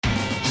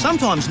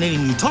Sometimes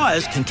needing new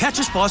tyres can catch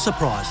us by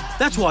surprise.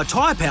 That's why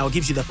Tyre Power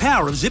gives you the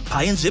power of zip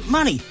pay and zip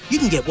money. You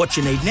can get what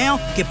you need now,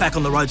 get back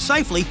on the road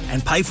safely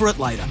and pay for it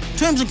later.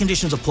 Terms and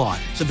conditions apply.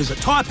 So visit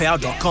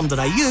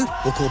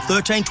tyrepower.com.au or call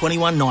 13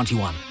 21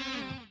 91.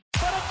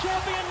 But a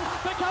champion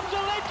becomes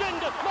a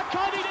legend.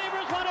 Maccabi Never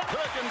has won it.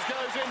 Perkins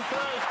goes in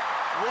first.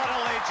 What a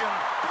legend.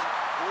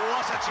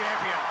 What a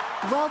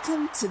champion.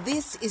 Welcome to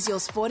This Is Your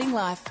Sporting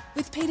Life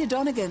with Peter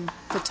Donegan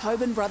for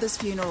Tobin Brothers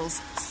Funerals,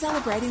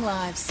 celebrating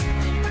lives.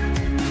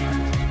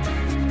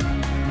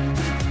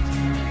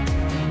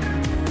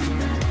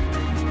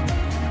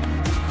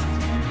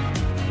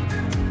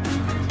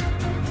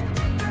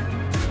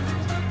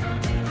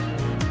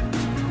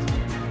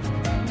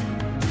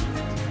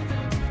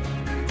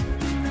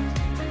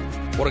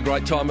 What a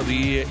great time of the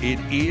year it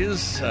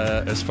is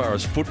as far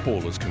as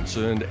football is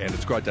concerned, and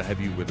it's great to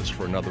have you with us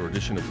for another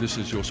edition of This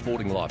Is Your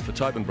Sporting Life for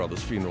Tobin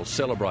Brothers Funerals,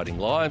 celebrating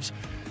lives.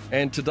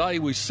 And today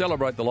we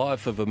celebrate the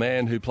life of a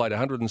man who played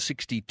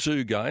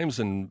 162 games,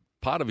 and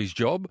part of his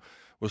job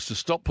was to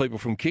stop people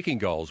from kicking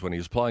goals when he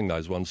was playing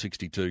those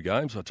 162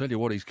 games. I tell you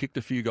what, he's kicked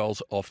a few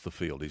goals off the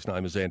field. His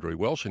name is Andrew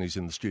Welsh, and he's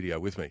in the studio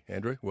with me.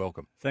 Andrew,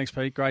 welcome. Thanks,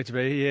 Pete. Great to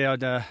be here.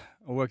 I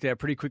worked out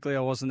pretty quickly I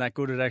wasn't that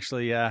good at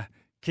actually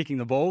kicking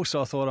the ball,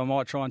 so I thought I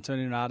might try and turn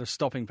it into an art of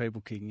stopping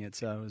people kicking it.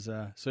 So it was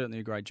certainly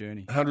a great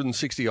journey.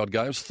 160-odd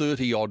games,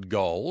 30-odd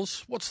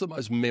goals. What's the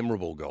most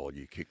memorable goal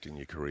you kicked in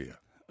your career?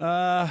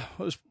 It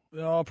was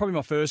probably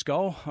my first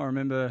goal. I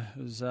remember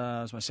it was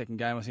my second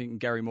game, I think, and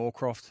Gary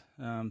Moorcroft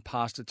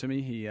passed it to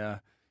me. He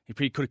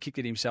pretty could have kicked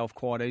it himself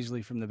quite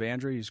easily from the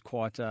boundary. He's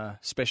quite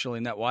special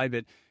in that way,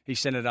 but he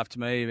sent it up to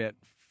me about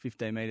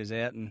 15 metres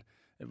out, and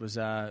it was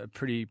a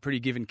pretty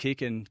given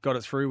kick and got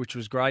it through, which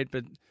was great.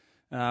 But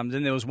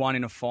then there was one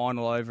in a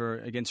final over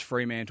against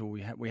Fremantle.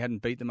 We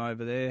hadn't beat them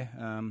over there,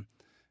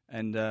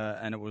 and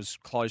it was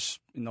close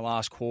in the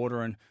last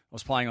quarter. And I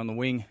was playing on the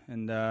wing,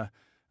 and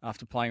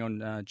after playing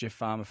on Jeff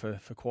Farmer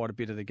for quite a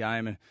bit of the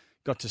game, and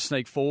got to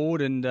sneak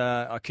forward, and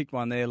I kicked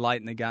one there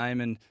late in the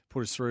game and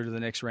put us through to the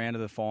next round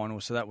of the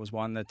final. So that was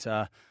one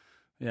that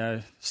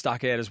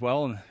stuck out as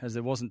well, and as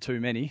there wasn't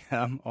too many,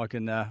 I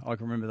can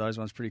remember those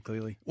ones pretty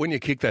clearly. When you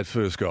kicked that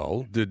first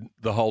goal, did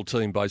the whole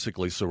team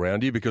basically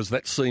surround you? Because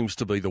that seems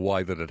to be the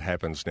way that it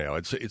happens now.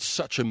 It's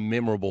such a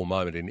memorable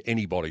moment in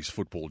anybody's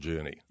football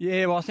journey.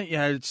 Yeah, well, I think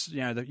it's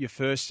your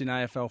first in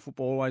AFL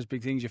football, always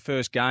big things. Your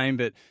first game,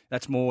 but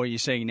that's more you're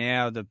seeing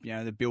now. The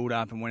build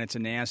up and when it's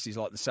announced is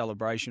like the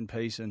celebration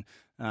piece, and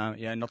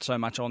not so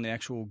much on the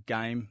actual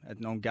game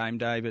on game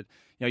day, but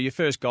your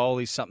first goal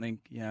is something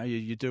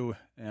you do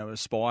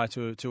aspire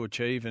to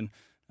achieve.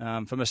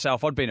 And for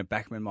myself, I'd been a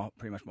backman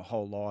pretty much my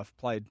whole life.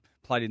 Played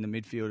in the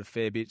midfield a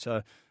fair bit,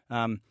 so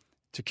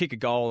to kick a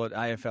goal at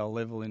AFL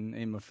level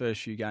in my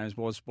first few games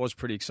was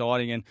pretty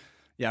exciting. And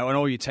and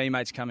all your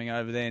teammates coming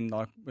over then,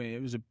 like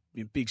it was a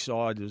big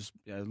side. There was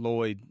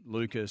Lloyd,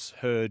 Lucas,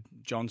 Hurd,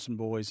 Johnson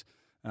boys.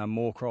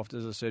 Moorcroft,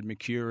 as I said,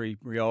 Mercury,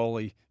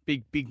 Rioli,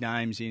 big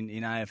names in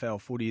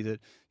AFL footy that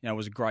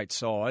was a great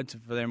side.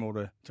 For them all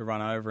to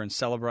run over and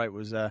celebrate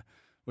was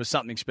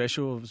something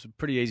special. It was a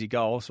pretty easy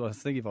goal, so I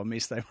think if I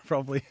missed, they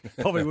probably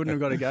wouldn't have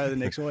got to go the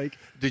next week.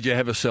 Did you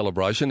have a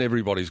celebration?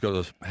 Everybody's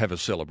got to have a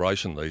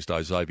celebration these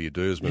days. Xavier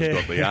Duursman's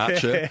got the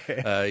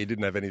Archer. You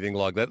didn't have anything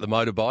like that, the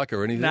motorbike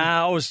or anything? No,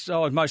 I was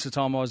most of the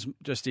time I was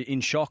just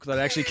in shock that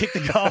I actually kicked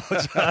the goal.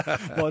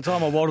 So by the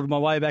time I waddled my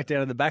way back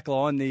down to the back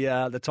line,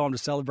 the time to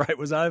celebrate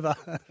was over.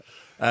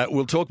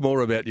 We'll talk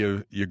more about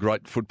your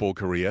great football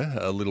career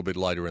a little bit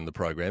later in the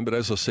program, but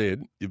as I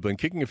said, you've been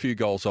kicking a few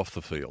goals off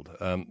the field.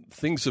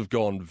 Things have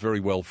gone very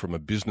well from a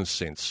business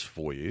sense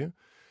for you.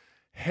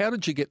 How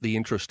did you get the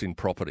interest in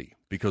property?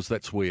 Because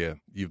that's where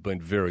you've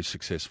been very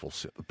successful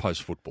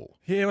post-football.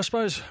 Yeah, I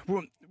suppose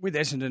with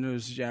Essendon, it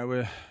was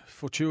we're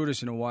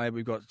fortuitous in a way.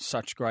 We've got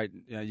such great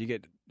you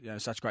get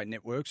such great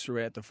networks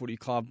throughout the footy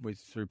club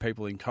through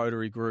people in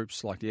coterie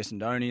groups like the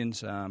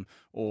Essendonians,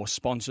 or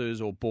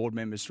sponsors or board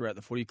members throughout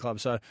the footy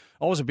club. So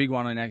I was a big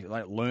one in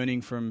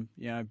learning from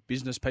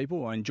business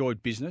people. I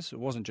enjoyed business. It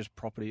wasn't just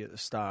property at the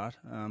start.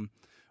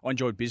 I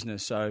enjoyed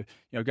business. So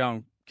go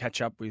and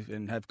catch up with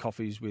and have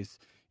coffees with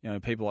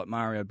people like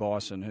Mario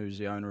Bison, who's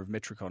the owner of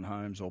Metricon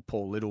Homes, or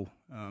Paul Little,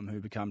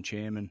 who became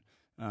chairman,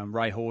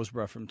 Ray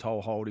Horsburgh from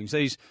Toll Holdings.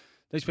 These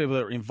people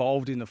that are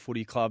involved in the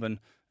footy club, and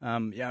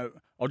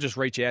I'll just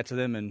reach out to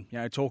them and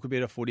talk a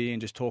bit of footy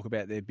and just talk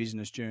about their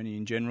business journey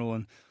in general.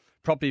 And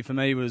property for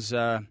me was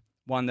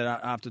one that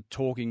after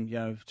talking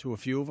to a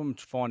few of them,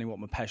 finding what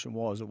my passion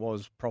was, it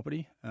was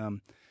property.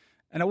 And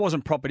it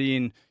wasn't property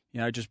in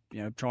just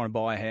trying to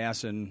buy a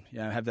house and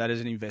have that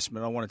as an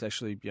investment. I wanted to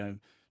actually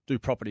do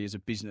property as a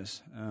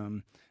business.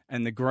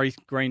 And the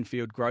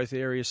greenfield growth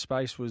area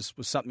space was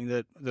something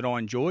that I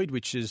enjoyed,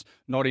 which is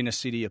not in a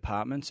city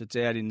apartments. It's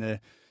out in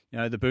the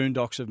the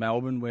boondocks of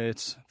Melbourne, where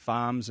it's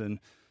farms, and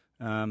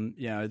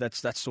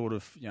that's sort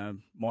of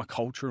my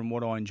culture and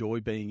what I enjoy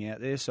being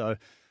out there. So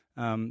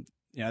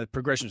the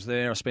progression's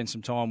there. I spent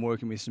some time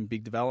working with some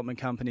big development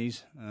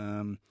companies,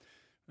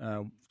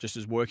 just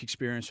as work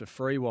experience for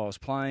free while I was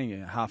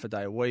playing, half a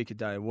day a week,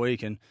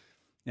 and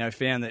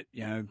found that,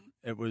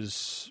 it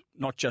was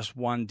not just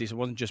it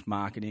wasn't just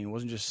marketing, it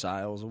wasn't just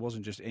sales, it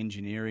wasn't just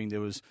engineering. There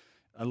was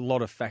a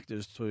lot of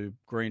factors to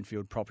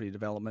greenfield property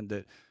development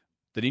that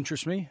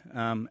interest me,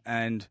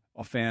 and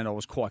I found I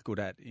was quite good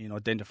at in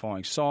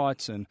identifying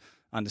sites and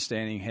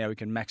understanding how we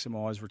can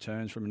maximise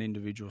returns from an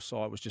individual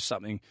site. Was just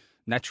something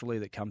naturally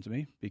that come to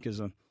me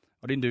because I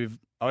didn't do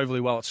overly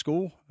well at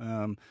school.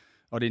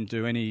 I didn't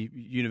do any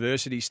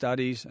university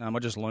studies. I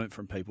just learnt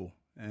from people,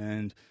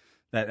 and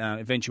that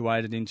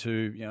eventuated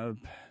into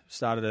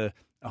started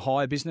a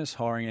hire business,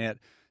 hiring out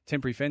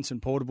temporary fence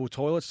and portable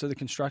toilets to the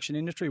construction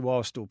industry while I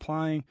was still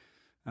playing.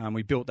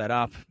 We built that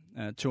up,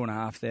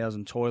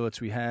 2,500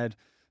 toilets we had,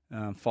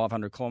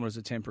 500 kilometres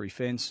of temporary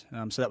fence.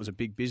 So that was a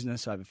big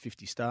business, over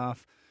 50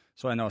 staff.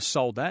 So I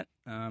sold that,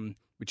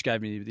 which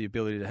gave me the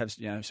ability to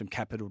have some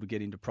capital to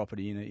get into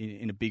property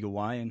in a bigger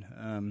way,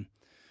 and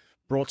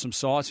brought some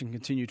sites and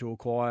continue to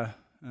acquire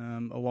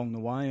along the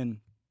way. And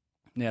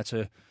now it's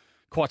a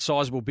quite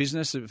sizable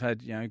business. We've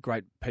had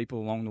great people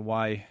along the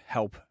way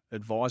help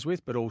advise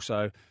with, but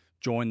also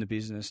join the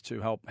business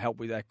to help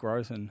with that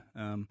growth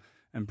and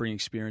bring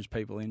experienced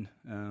people in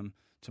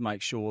to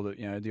make sure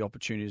that the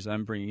opportunities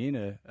I'm bringing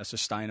in are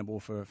sustainable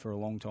for a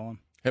long time.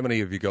 How many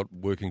have you got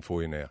working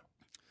for you now?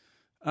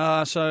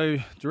 So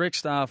direct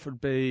staff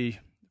would be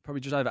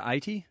probably just over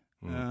 80.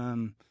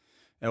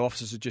 Our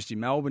offices are just in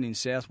Melbourne, in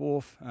South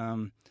Wharf.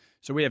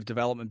 So we have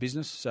development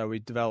business. So we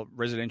develop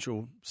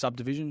residential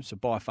subdivisions, so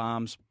buy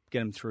farms, get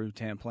them through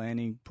town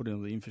planning, put all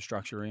the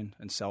infrastructure in,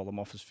 and sell them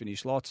off as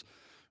finished lots.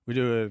 We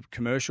do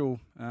commercial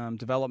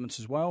developments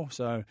as well.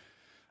 So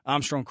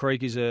Armstrong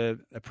Creek is a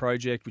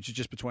project which is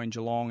just between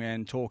Geelong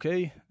and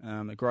Torquay,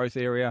 a growth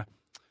area.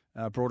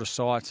 Brought a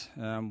site.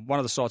 One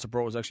of the sites I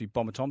brought was actually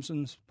Bomber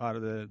Thompson's, part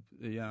of the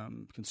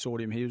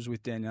consortium he was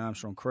with down in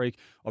Armstrong Creek.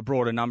 I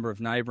brought a number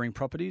of neighbouring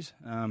properties.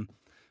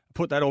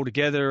 Put that all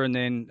together, and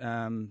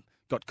then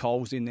got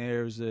Coles in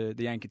there as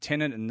the anchor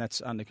tenant, and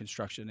that's under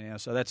construction now.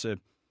 So that's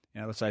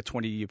let's say a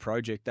 20-year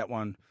project. That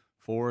one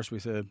for us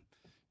with a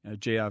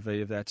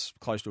GRV of that's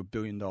close to $1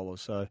 billion.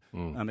 So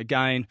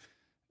again,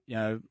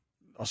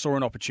 I saw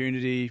an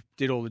opportunity,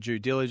 did all the due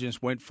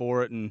diligence, went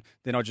for it, and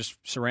then I just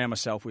surround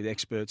myself with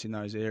experts in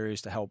those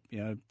areas to help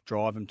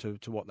drive them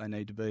to what they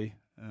need to be.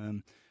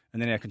 And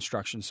then our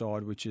construction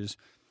side, which is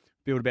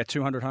build about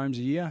 200 homes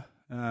a year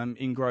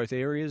in growth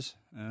areas.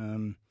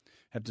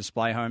 Have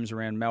display homes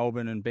around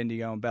Melbourne and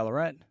Bendigo and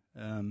Ballarat,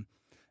 and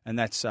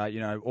that's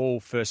all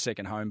first,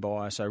 second home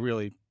buyer, so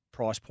really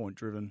price point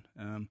driven.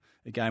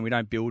 Again, we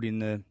don't build in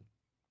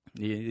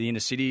the inner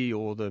city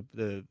or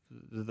the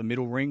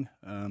middle ring.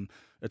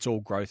 It's all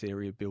growth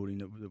area building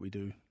that we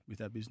do with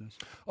that business.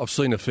 I've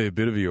seen a fair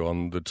bit of you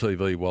on the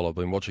TV while I've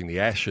been watching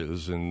the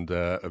Ashes, and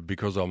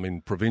because I'm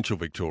in provincial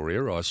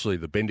Victoria, I see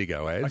the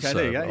Bendigo ads. Okay,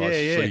 there you go. I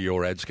see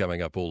your ads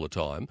coming up all the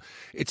time.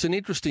 It's an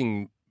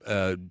interesting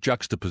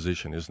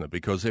juxtaposition, isn't it?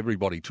 Because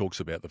everybody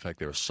talks about the fact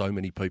there are so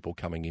many people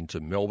coming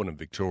into Melbourne and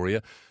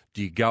Victoria.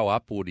 Do you go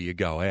up or do you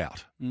go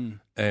out?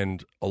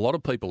 And a lot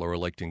of people are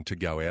electing to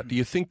go out. Do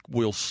you think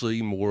we'll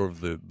see more of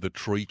the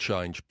tree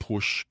change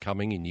push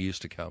coming in years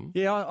to come?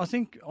 Yeah, I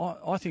think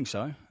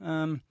so.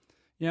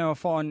 I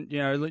find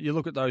you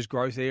look at those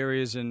growth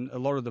areas, and a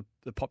lot of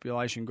the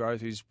population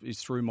growth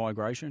is through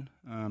migration,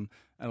 and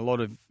a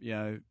lot of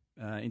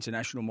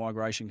international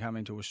migration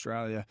coming to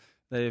Australia.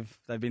 They've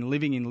been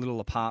living in little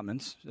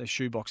apartments, their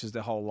shoeboxes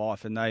their whole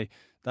life, and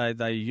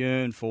they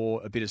yearn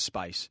for a bit of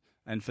space.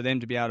 And for them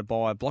to be able to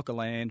buy a block of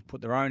land,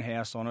 put their own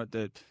house on it,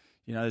 that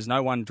there's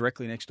no one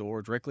directly next door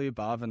or directly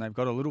above, and they've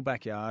got a little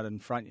backyard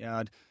and front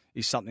yard,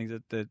 is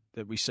something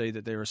that we see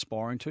that they're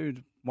aspiring to.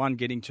 One,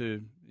 getting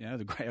to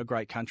a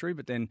great country,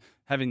 but then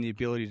having the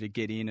ability to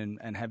get in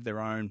and have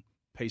their own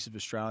piece of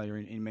Australia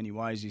in many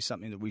ways is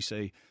something that we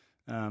see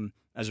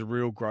as a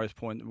real growth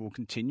point that will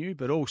continue.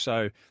 But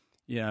also,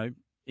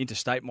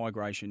 interstate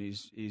migration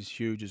is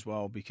huge as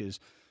well, because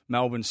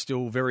Melbourne's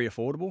still very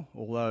affordable,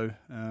 although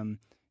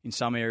in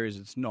some areas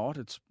it's not.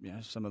 It's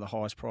some of the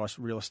highest priced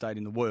real estate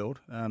in the world.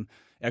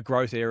 Our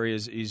growth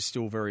areas is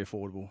still very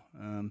affordable.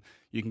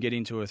 You can get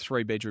into a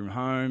 3-bedroom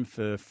home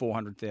for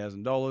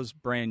 $400,000,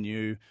 brand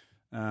new,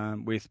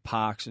 with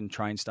parks and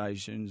train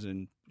stations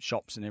and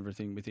shops and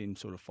everything within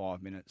sort of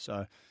 5 minutes.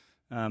 So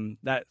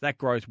that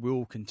growth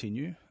will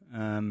continue.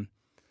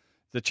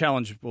 The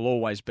challenge will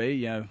always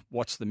be,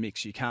 what's the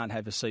mix? You can't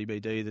have a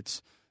CBD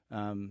that's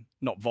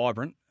not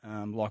vibrant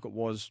like it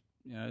was,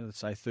 let's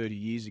say 30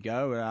 years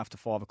ago. After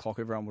 5 o'clock,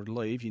 everyone would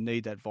leave. You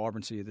need that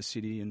vibrancy of the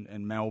city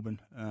and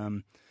Melbourne.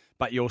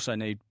 But you also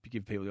need to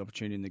give people the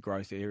opportunity in the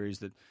growth areas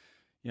that,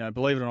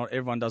 believe it or not,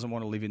 everyone doesn't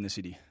want to live in the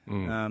city.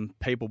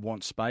 People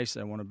want space.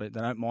 They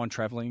don't mind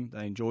travelling.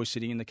 They enjoy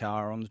sitting in the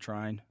car or on the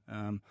train.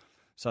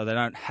 So you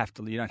don't have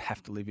to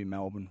live in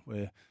Melbourne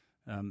where,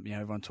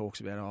 everyone talks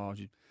about,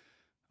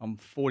 I'm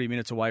 40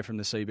 minutes away from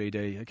the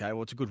CBD. Okay,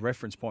 well, it's a good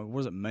reference point. What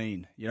does it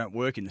mean? You don't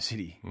work in the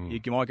city.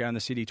 You might go in the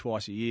city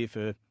twice a year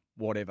for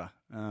whatever.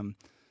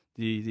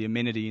 The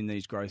amenity in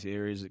these growth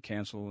areas that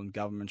council and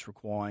government's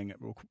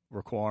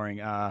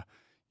requiring are,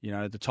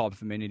 the type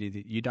of amenity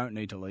that you don't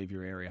need to leave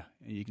your area.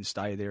 You can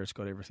stay there. It's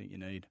got everything you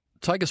need.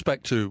 Take us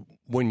back to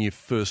when you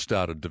first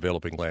started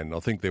developing land. And I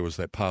think there was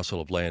that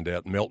parcel of land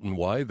out Melton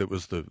Way that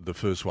was the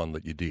first one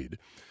that you did.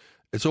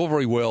 It's all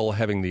very well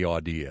having the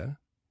idea,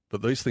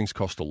 but these things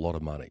cost a lot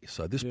of money.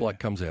 So this bloke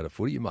comes out of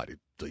footy. You made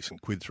a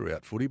decent quid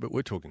throughout footy, but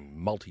we're talking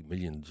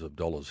multi-millions of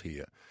dollars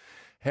here.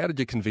 How did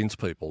you convince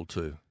people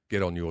to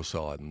get on your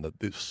side and that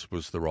this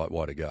was the right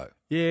way to go?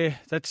 Yeah,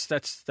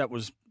 that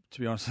was, to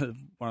be honest,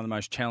 one of the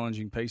most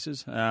challenging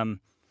pieces.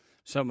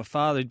 So my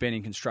father had been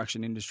in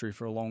construction industry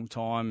for a long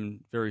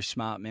time, very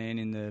smart man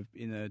in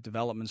the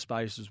development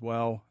space as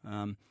well.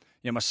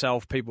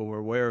 Myself, people were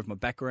aware of my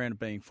background of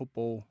being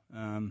football,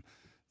 hadn't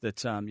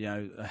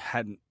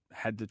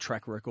had the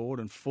track record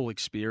and full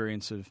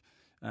experience of,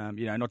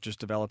 not just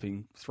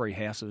developing 3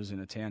 houses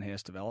in a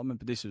townhouse development,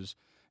 but this was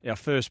our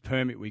first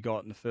permit we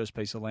got, and the first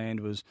piece of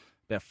land was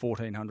about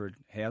 1,400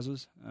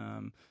 houses.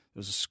 There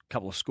was a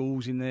couple of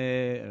schools in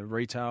there, a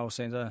retail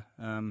centre.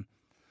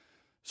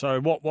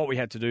 So what we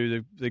had to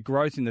do, the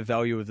growth in the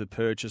value of the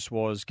purchase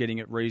was getting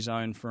it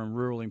rezoned from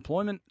rural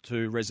employment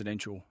to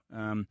residential.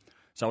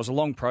 So it was a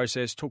long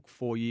process, took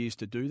 4 years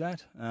to do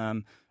that.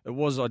 It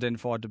was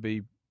identified to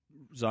be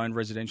zoned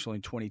residential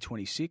in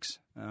 2026.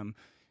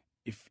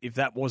 If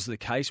that was the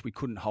case, we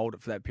couldn't hold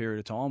it for that period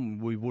of time.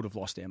 We would have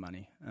lost our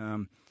money.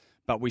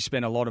 But we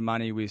spent a lot of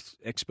money with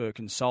expert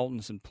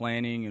consultants and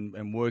planning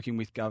and working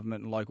with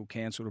government and local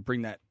council to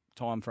bring that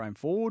time frame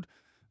forward.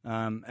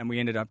 And we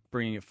ended up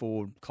bringing it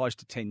forward close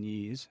to 10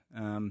 years,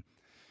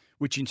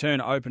 which in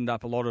turn opened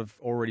up a lot of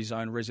already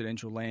zoned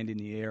residential land in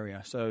the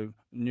area. So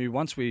knew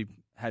once we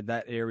had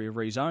that area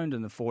rezoned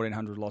and the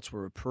 1,400 lots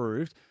were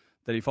approved,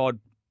 that if I'd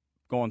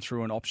gone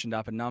through and optioned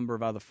up a number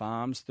of other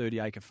farms,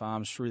 30-acre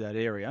farms through that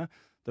area,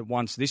 that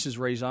once this is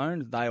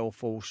rezoned, they all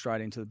fall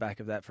straight into the back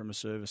of that from a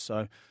service.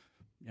 So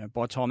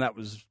by the time that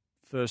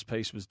first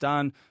piece was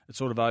done, it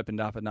sort of opened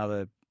up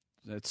another,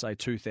 let's say,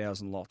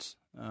 2,000 lots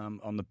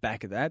on the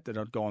back of that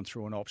I'd gone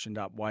through and optioned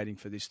up, waiting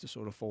for this to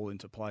sort of fall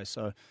into place.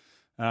 So,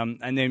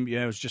 and then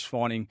it was just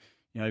finding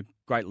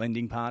great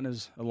lending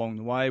partners along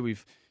the way.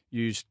 We've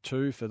used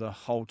 2 for the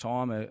whole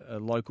time, a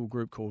local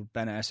group called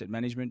Banner Asset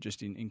Management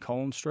just in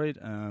Collins Street,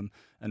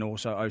 and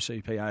also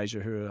OCP Asia,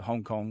 who are a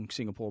Hong Kong,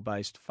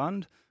 Singapore-based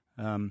fund,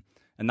 and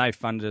they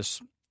funded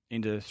us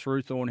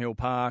through Thornhill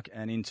Park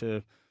and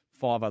into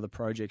 5 other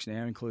projects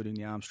now, including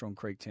the Armstrong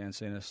Creek Town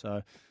Centre.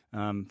 So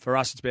for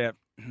us, it's about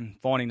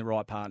finding the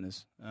right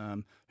partners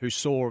who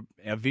saw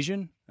our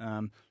vision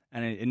and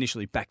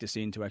initially backed us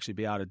in to actually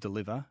be able to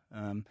deliver,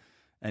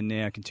 and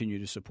now continue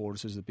to support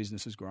us as the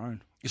business has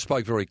grown. You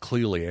spoke very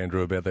clearly,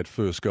 Andrew, about that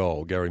first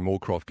goal. Gary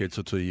Moorcroft gets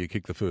it to you,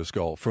 kick the first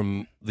goal.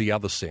 From the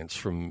other sense,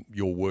 from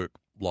your work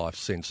life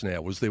sense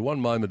now, was there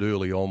one moment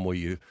early on where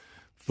you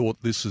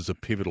thought this is a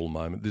pivotal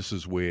moment, this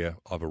is where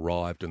I've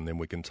arrived and then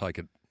we can take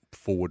it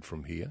forward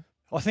from here?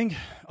 I think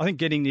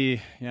getting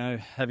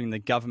having the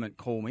government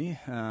call me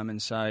and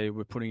say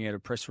we're putting out a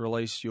press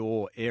release,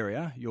 your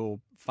area, your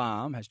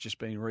farm has just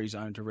been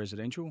rezoned to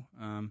residential,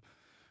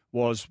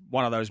 was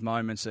one of those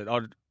moments that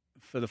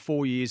for the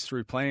 4 years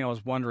through planning, I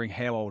was wondering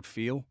how I would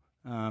feel,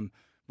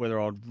 whether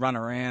I'd run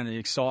around in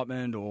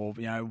excitement or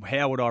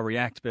how would I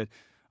react. But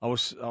it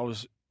was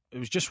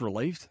just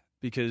relieved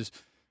because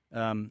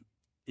when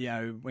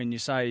you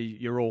say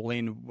you're all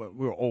in,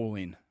 we're all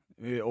in.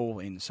 We're all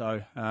in.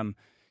 So.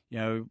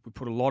 We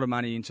put a lot of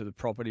money into the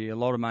property, a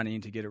lot of money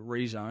in to get it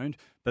rezoned,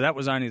 but that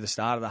was only the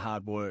start of the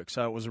hard work.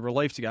 So it was a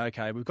relief to go,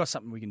 okay, we've got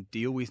something we can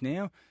deal with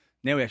now.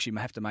 Now we actually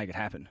have to make it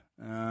happen.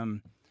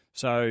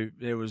 So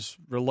there was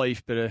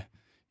relief, but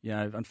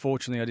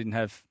unfortunately I didn't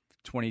have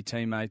 20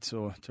 teammates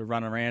to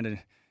run around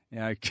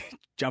and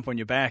jump on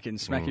your back and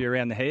smack you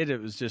around the head.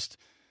 It was just,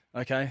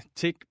 okay,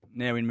 tick,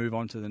 now we move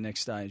on to the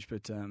next stage.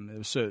 But it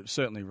was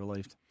certainly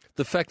relieved.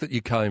 The fact that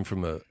you came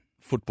from a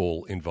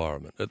football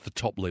environment at the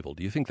top level,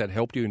 do you think that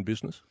helped you in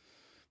business?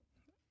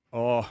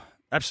 Oh,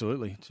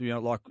 absolutely.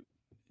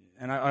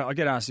 And I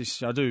get asked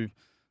this. I do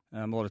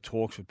a lot of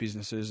talks with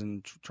businesses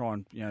and try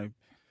and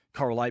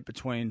correlate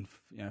between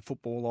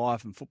football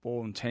life and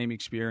football and team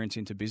experience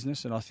into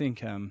business. And I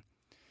think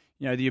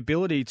the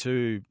ability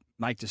to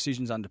make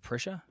decisions under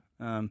pressure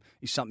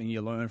is something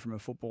you learn from a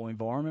football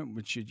environment,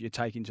 which you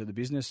take into the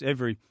business.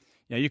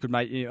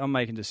 I'm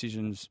making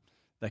decisions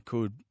that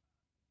could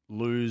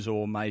lose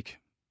or make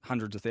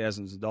hundreds of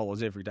thousands of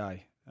dollars every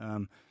day.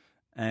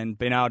 And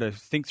being able to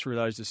think through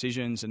those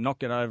decisions and not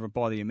get over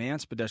by the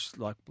amounts, but just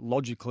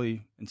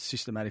logically and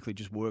systematically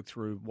just work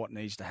through what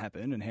needs to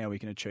happen and how we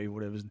can achieve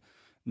whatever's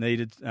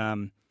needed.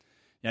 The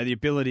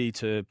ability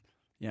to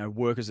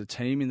work as a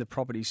team in the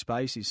property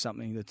space is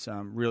something that's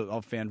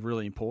I've found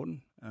really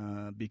important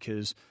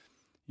because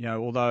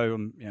although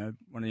I'm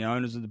one of the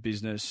owners of the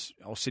business,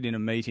 I'll sit in a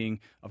meeting.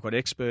 I've got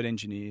expert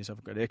engineers,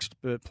 I've got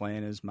expert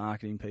planners,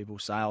 marketing people,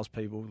 sales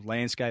people,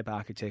 landscape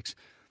architects.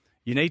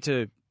 You need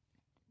to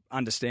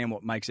understand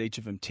what makes each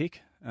of them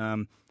tick,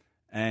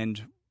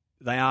 and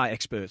they are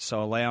experts,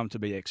 so allow them to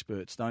be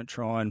experts. Don't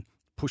try and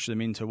push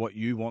them into what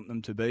you want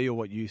them to be or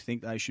what you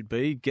think they should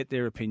be. Get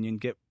their opinion,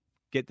 get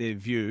get their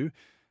view,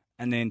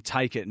 and then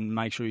take it and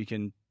make sure you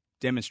can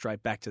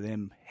demonstrate back to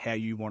them how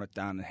you want it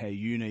done and how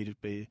you need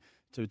it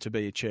to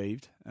be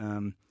achieved.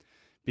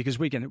 Because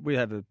we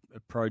have a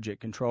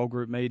project control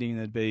group meeting.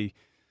 There'd be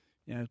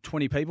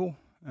 20 people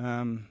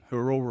who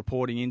are all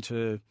reporting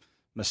into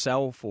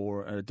myself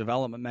or a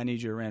development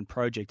manager around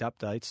project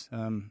updates.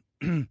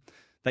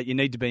 That you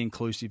need to be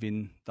inclusive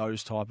in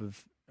those type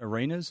of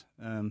arenas,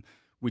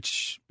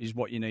 which is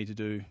what you need to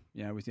do,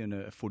 within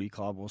a footy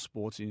club or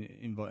sports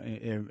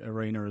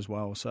arena as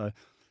well. So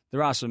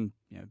there are some,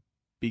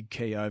 big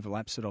key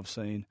overlaps that I've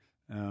seen.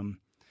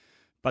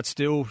 But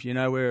still,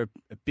 we're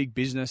a big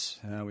business.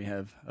 We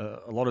have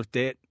a lot of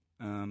debt.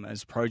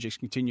 As projects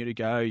continue to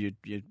go, you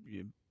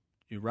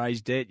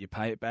raise debt, you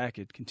pay it back,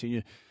 it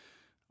continues.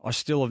 I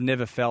still have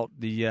never felt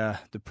the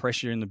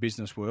pressure in the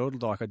business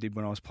world like I did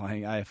when I was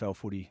playing AFL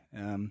footy.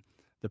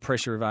 The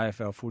pressure of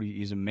AFL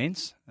footy is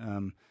immense,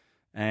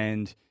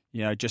 and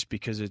just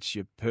because it's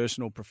your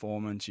personal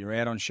performance, you're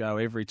out on show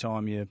every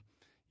time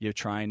you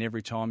train,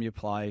 every time you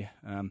play,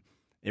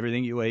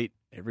 everything you eat,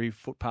 every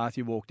footpath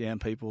you walk down,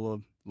 people are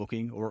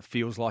looking, or it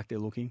feels like they're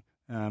looking.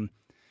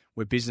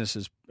 Where business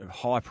is a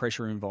high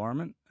pressure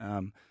environment,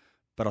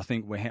 but I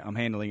think I'm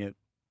handling it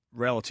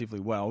relatively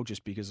well,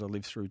 just because I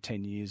lived through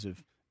 10 years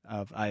of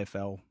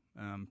AFL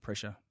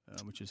pressure,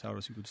 which has held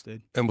us in good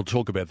stead. And we'll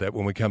talk about that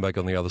when we come back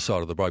on the other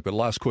side of the break. But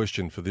last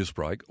question for this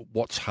break,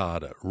 what's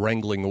harder,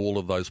 wrangling all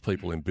of those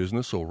people in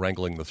business or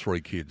wrangling the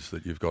 3 kids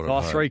that you've got at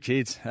home? 3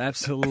 kids,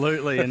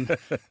 absolutely.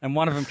 and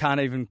one of them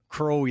can't even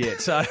crawl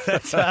yet. So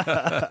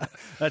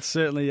that's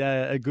certainly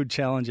a good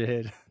challenge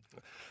ahead.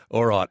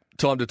 All right,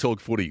 time to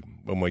talk footy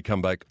when we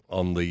come back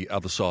on the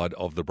other side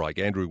of the break.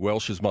 Andrew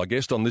Welsh is my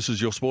guest on This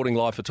Is Your Sporting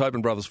Life for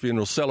Tobin Brothers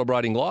Funerals,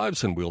 celebrating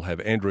lives, and we'll have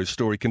Andrew's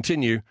story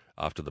continue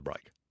after the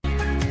break.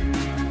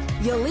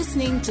 You're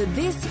listening to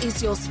This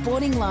Is Your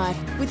Sporting Life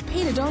with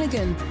Peter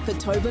Donegan for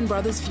Tobin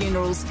Brothers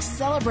Funerals,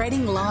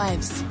 celebrating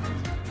lives.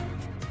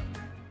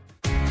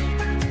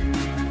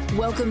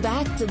 Welcome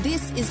back to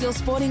This Is Your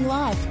Sporting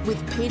Life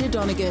with Peter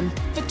Donegan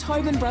for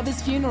Tobin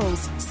Brothers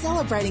Funerals,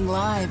 celebrating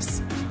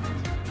lives.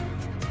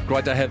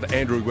 Great to have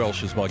Andrew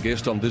Welsh as my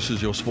guest on This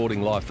Is Your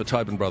Sporting Life for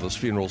Tobin Brothers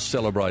Funerals,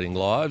 celebrating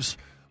lives.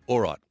 All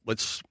right,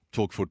 let's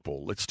talk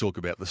football. Let's talk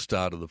about the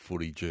start of the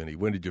footy journey.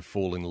 When did you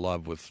fall in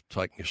love with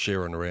taking a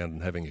Sharon around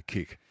and having a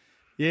kick?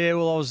 Yeah,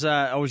 well,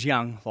 I was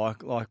young,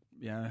 like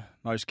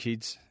most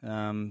kids. So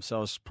I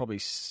was probably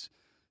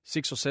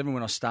 6 or 7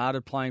 when I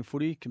started playing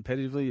footy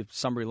competitively at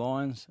Sunbury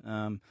Lions.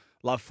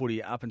 Loved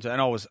footy up until,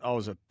 and I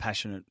was a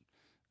passionate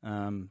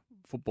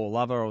football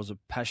lover. I was a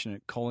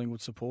passionate Collingwood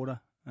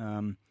supporter.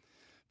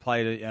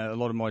 Played a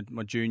lot of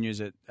my juniors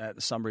at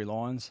the Sunbury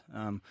Lions,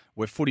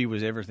 where footy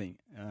was everything.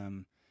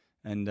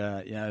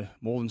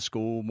 More than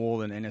school, more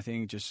than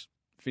anything, just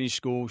finish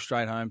school,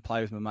 straight home,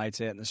 play with my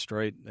mates out in the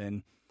street,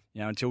 then,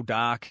 until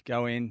dark,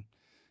 go in,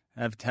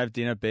 have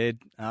dinner, bed,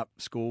 up,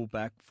 school,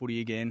 back,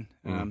 footy again.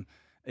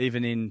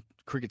 Even in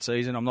cricket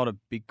season, I'm not a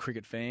big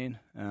cricket fan.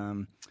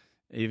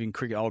 Even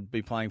cricket, I'd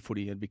be playing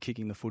footy. I'd be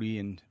kicking the footy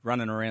and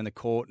running around the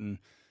court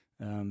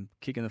and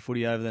kicking the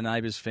footy over the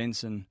neighbour's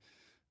fence and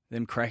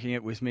them cracking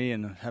it with me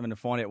and having to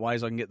find out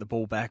ways I can get the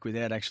ball back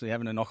without actually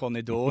having to knock on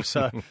their door.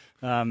 So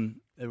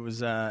it was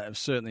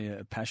certainly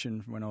a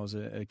passion when I was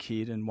a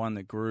kid, and one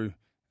that grew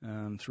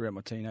throughout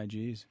my teenage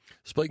years.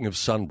 Speaking of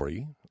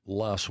Sunbury,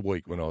 last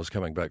week when I was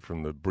coming back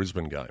from the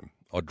Brisbane game,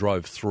 I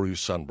drove through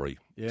Sunbury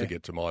to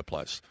get to my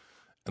place,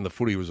 and the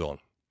footy was on,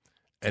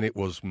 and it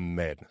was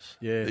madness.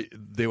 Yeah.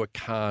 There were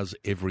cars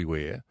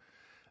everywhere.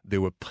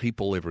 There were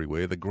people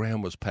everywhere. The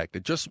ground was packed.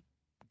 It just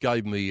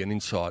gave me an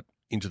insight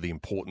into the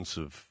importance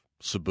of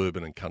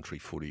suburban and country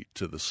footy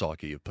to the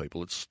psyche of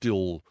people. It's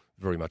still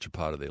very much a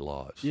part of their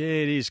lives. Yeah,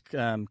 it is.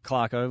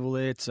 Clark Oval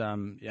there. It's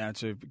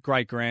it's a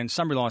great ground.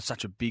 Sunbury Lions is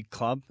such a big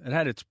club. It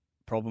had its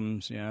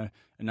problems, a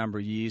number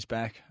of years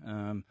back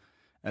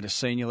at a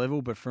senior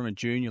level, but from a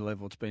junior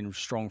level, it's been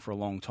strong for a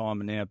long time.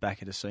 And now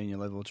back at a senior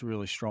level, it's a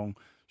really strong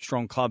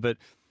club. But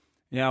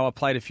I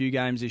played a few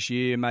games this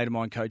year. A mate of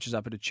mine coaches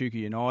up at Echuca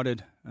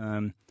United.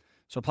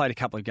 So I played a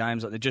couple of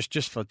games like that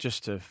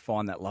just to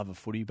find that love of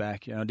footy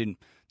back. I didn't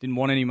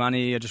want any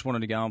money. I just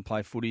wanted to go and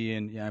play footy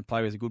and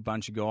play with a good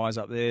bunch of guys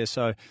up there.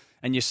 So,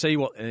 and you see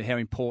how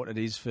important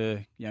it is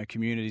for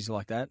communities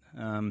like that.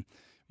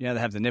 They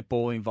have the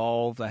netball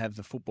involved, they have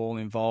the football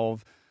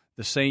involved.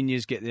 The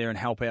seniors get there and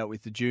help out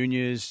with the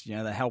juniors.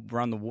 They help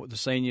run the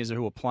seniors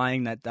who are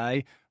playing that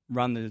day,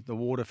 run the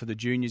water for the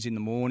juniors in the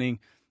morning.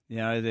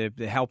 They're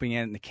helping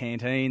out in the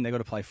canteen. They've got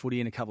to play footy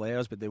in a couple of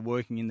hours, but they're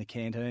working in the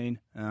canteen.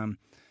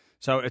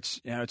 So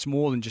it's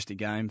more than just a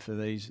game for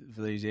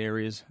these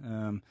areas.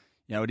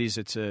 It is.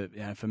 It's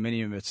for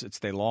many of them it's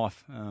their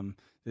life.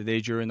 They're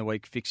there during the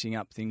week fixing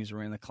up things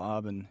around the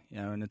club, and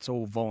and it's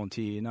all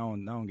volunteer. No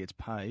one gets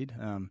paid,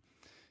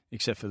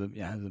 except for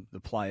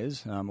the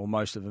players, or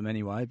most of them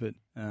anyway. But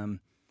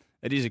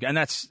it is, and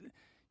that's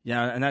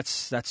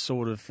that's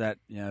sort of that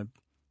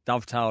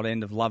dovetailed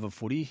end of love of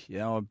footy.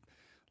 I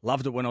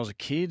loved it when I was a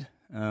kid.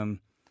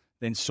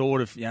 then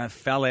sort of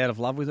fell out of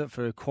love with it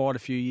for quite a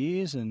few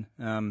years, and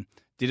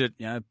did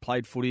it.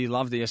 Played footy,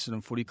 loved the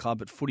Essendon Footy Club,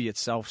 but footy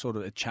itself sort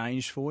of it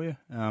changed for you.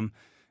 And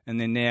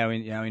then now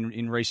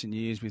in recent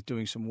years with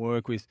doing some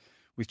work with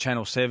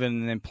Channel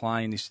 7 and then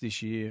playing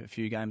this year a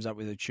few games up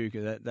with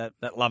Echuca,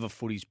 that love of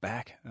footy's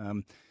back.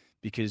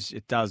 Because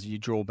it does, you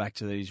draw back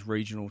to these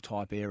regional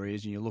type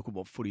areas and you look at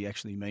what footy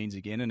actually means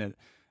again, and it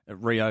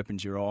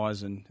reopens your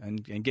eyes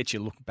and gets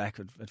you look back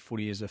at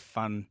footy as a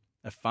fun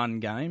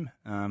game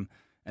and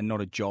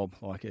not a job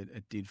like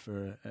it did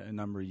for a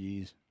number of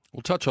years.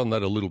 We'll touch on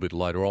that a little bit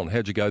later on.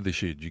 How'd you go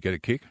this year? Did you get a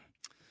kick?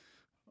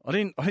 I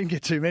didn't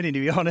get too many, to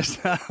be honest.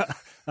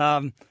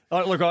 I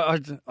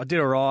did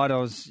all right. I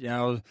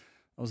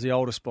was the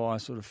oldest by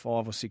sort of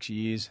 5 or 6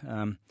 years.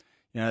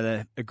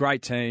 They're a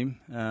great team.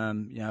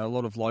 A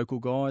lot of local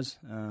guys.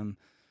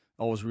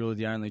 I was really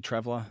the only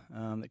traveller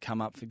that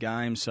come up for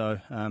games. So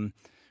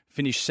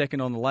finished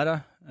second on the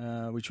ladder,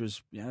 which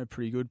was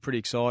pretty good, pretty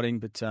exciting.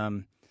 But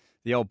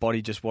the old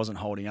body just wasn't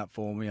holding up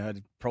for me. I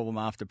had problem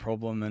after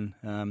problem,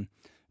 and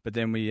but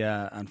then we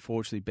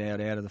unfortunately bowed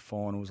out of the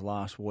finals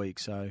last week.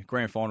 So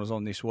grand finals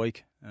on this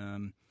week,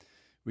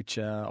 which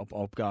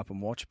I'll go up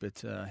and watch.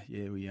 But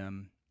we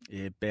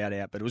bowed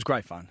out. But it was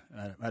great fun.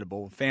 I had a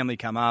ball. Family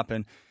come up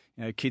and.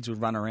 Kids would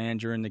run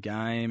around during the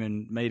game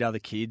and meet other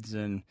kids,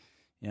 and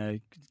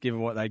give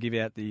out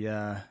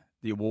the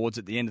awards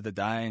at the end of the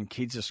day, and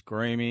kids are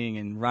screaming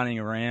and running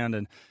around,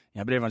 and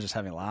but everyone's just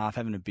having a laugh,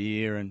 having a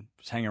beer, and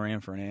just hang around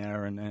for an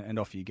hour, and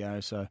off you go.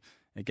 So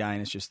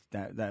again, it's just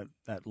that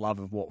love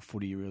of what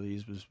footy really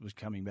is was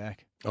coming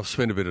back. I've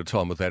spent a bit of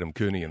time with Adam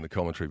Cooney in the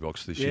commentary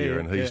box this year,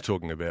 and he's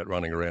talking about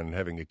running around and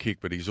having a kick,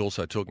 but he's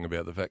also talking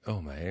about the fact,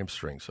 my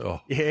hamstrings.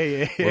 Oh,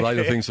 yeah. Were they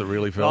the things that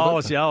really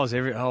felt it?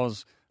 I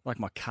was like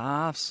my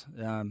calves,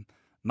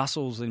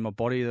 muscles in my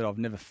body that I've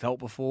never felt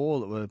before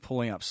that were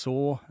pulling up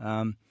sore.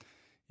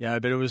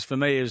 But it was, for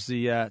me,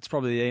 it's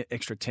probably the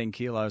extra 10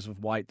 kilos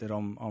of weight that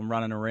I'm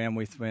running around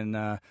with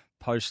when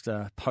post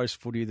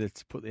footy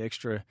that's put the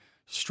extra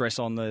stress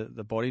on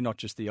the body, not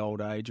just the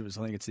old age. I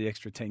think it's the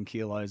extra 10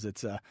 kilos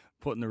that's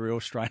putting the real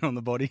strain on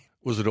the body.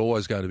 Was it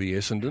always going to be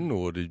Essendon,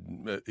 or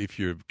if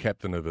you're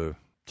captain of a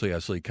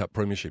TAC Cup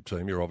Premiership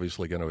team, you're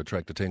obviously going to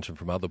attract attention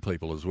from other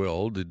people as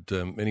well. Did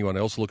anyone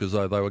else look as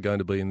though they were going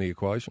to be in the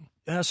equation?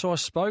 So I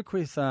spoke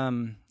with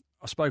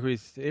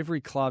every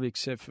club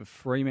except for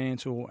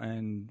Fremantle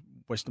and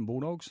Western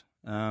Bulldogs,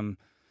 and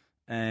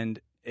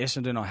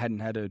Essendon I hadn't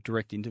had a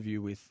direct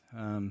interview with,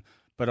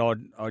 but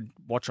I'd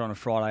watch on a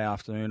Friday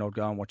afternoon. I'd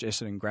go and watch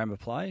Essendon Grammar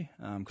play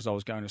because I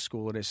was going to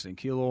school at Essendon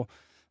Keilor,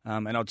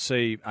 and I'd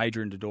see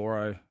Adrian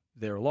Dodoro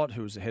there a lot,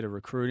 who was the head of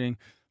recruiting.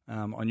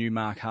 I knew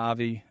Mark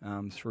Harvey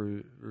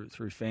through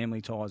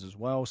family ties as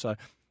well, so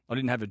I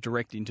didn't have a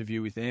direct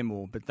interview with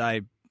them, but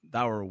they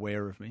were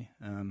aware of me.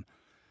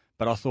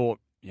 But I thought,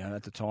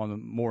 at the time,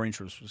 more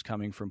interest was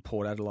coming from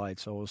Port Adelaide,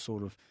 so I was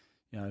sort of,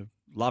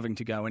 loving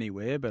to go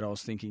anywhere. But I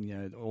was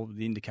thinking, all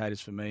the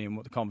indicators for me and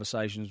what the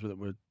conversations that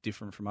were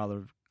different from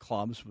other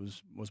clubs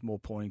was more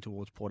pointing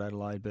towards Port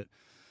Adelaide. But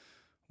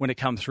when it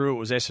come through, it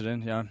was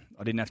Essendon.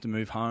 I didn't have to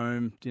move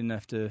home, didn't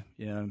have to,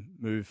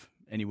 move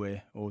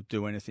anywhere or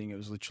do anything. It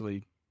was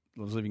literally,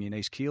 I was living in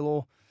East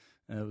Keilor.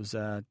 It was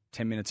 10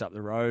 minutes up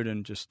the road,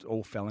 and just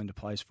all fell into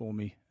place for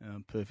me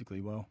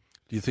perfectly well.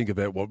 Do you think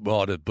about what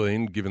might have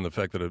been, given the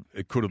fact that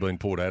it could have been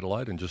Port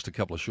Adelaide, and just a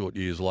couple of short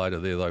years later,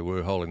 there they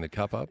were holding the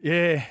cup up?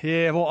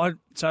 Yeah. Well,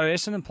 so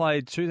Essendon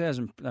played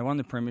 2000. They won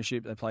the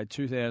premiership. They played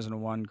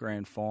 2001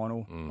 grand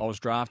final. I was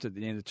drafted at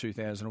the end of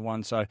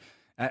 2001. So,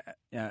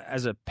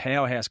 as a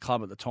powerhouse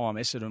club at the time,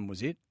 Essendon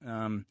was it.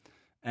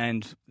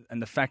 And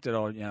the fact that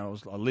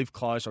I lived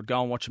close, I'd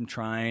go and watch them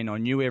train. I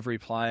knew every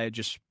player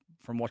just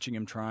from watching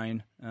them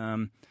train.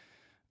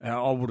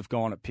 I would have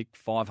gone at pick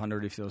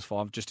 500 if there was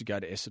 5 just to go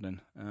to Essendon,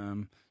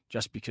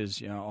 just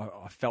because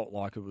I felt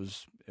like it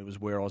was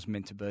where I was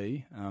meant to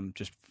be,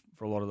 just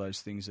for a lot of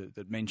those things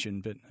that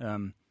mentioned. But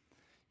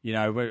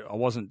I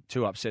wasn't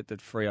too upset that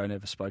Freo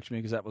never spoke to me,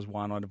 because that was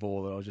one out of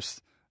all that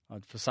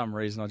for some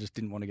reason I just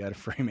didn't want to go to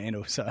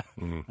Fremantle. So,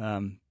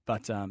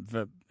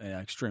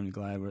 extremely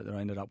glad that I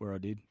ended up where I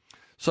did.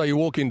 So you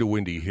walk into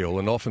Windy Hill,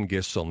 and often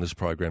guests on this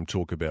program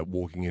talk about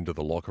walking into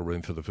the locker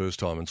room for the first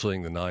time and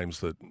seeing the names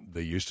that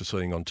they're used to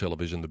seeing on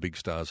television, the big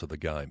stars of the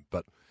game.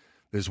 But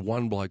there's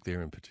one bloke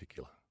there in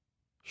particular,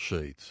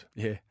 Sheeds.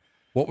 Yeah.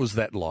 What was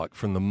that like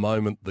from the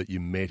moment that you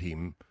met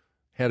him?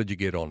 How did you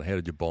get on? How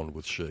did you bond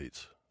with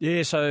Sheeds?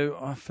 Yeah, so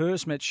I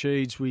first met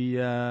Sheeds.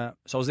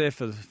 So I was there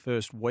for the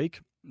first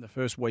week. The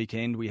first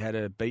weekend, we had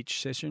a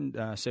beach session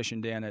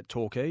down at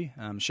Torquay.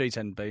 Sheeds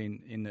hadn't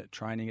been in the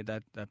training at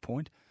that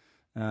point.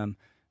 And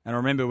I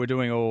remember we're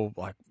doing all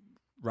like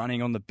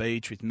running on the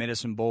beach with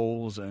medicine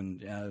balls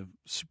and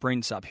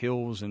sprints up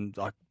hills and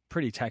like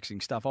pretty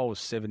taxing stuff. I was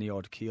 70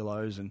 odd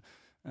kilos and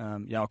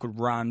I could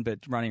run, but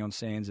running on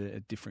sand's a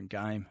different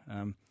game.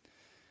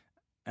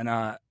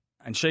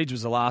 And Sheeds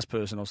was the last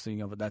person I was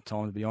thinking of at that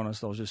time, to be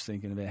honest. I was just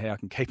thinking about how I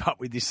can keep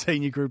up with this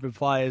senior group of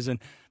players.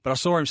 But I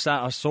saw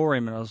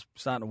him and I was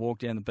starting to walk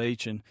down the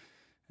beach, and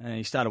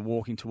he started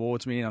walking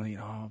towards me, and I'm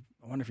thinking,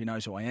 I wonder if he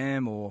knows who I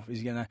am, or is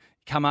he going to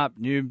come up,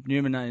 knew me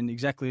and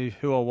exactly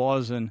who I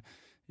was, and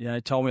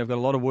told me I've got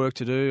a lot of work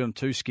to do. I'm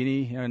too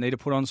skinny. I need to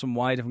put on some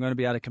weight if I'm going to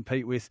be able to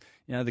compete with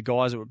the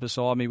guys that were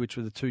beside me, which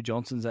were the two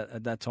Johnsons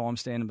at that time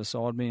standing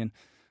beside me.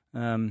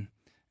 And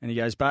he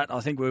goes, but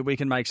I think we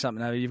can make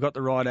something out of it. You've got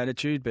the right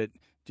attitude, but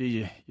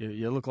gee,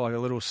 you look like a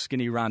little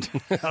skinny runt.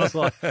 I was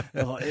like,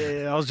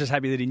 I was just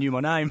happy that he knew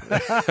my name.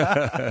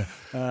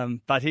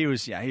 But he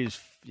was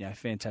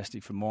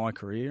fantastic for my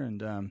career,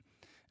 and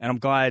I'm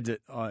glad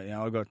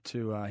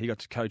that he got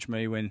to coach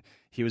me when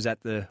he was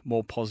at the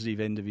more positive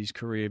end of his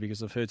career,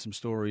 because I've heard some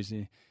stories,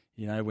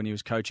 when he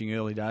was coaching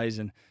early days,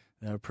 and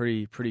they were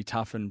pretty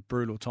tough and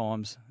brutal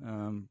times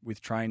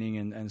with training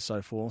and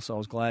so forth. So I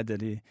was glad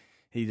that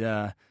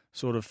he'd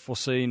sort of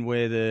foreseen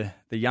where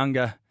the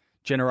younger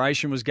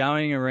generation was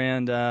going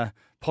around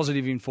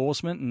positive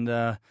enforcement,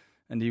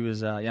 and he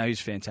was he was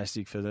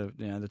fantastic for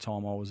the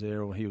time I was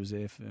there, or he was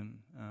there for,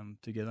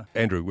 together.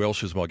 Andrew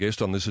Welsh is my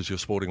guest on This Is Your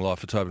Sporting Life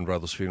for Tobin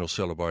Brothers Funeral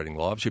Celebrating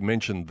Lives. You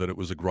mentioned that it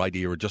was a great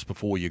era just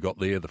before you got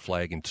there, the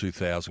flag in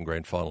 2000,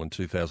 grand final in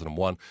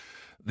 2001.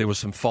 There were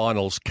some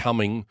finals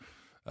coming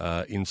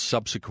in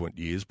subsequent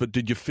years, but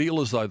did you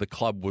feel as though the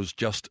club was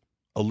just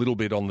a little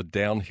bit on the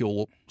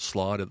downhill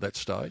slide at that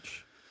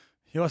stage?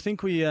 Yeah, I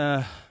think we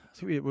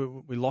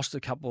lost a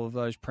couple of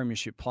those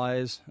premiership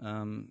players.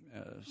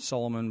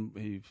 Solomon,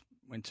 he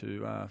went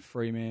to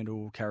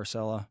Fremantle,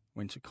 Carousella,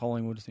 went to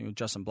Collingwood. I think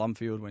Justin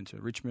Blumfield went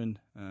to Richmond.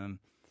 And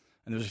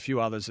there was a few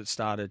others that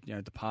started,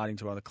 departing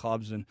to other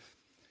clubs. And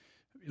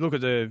you look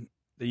at the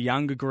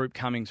younger group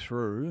coming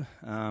through,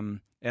 out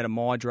of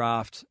my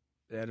draft,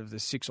 out of the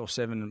 6 or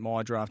 7 in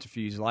my draft a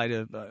few years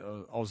later,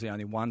 I was the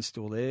only one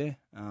still there,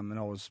 and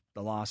I was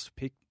the last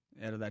pick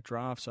out of that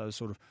draft. So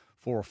sort of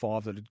 4 or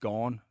 5 that had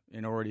gone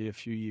in already a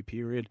few-year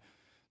period.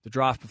 The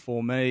draft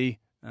before me,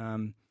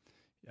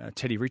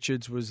 Teddy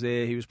Richards was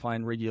there. He was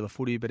playing regular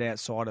footy, but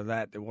outside of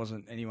that, there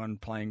wasn't anyone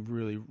playing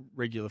really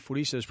regular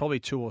footy. So there's probably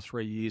 2 or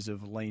 3 years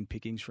of lean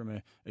pickings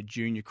from a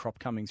junior crop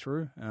coming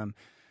through.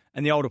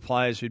 And the older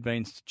players who'd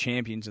been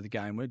champions of the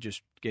game were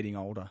just getting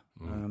older.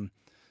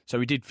 So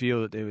we did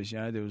feel that there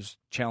was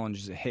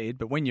challenges ahead.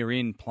 But when you're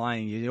in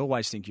playing, you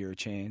always think you're a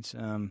chance.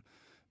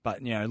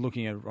 But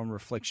looking at on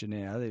reflection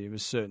now, there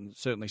was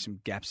certainly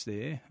some gaps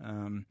there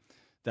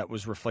that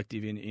was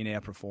reflective in our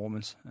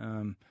performance.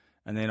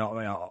 And then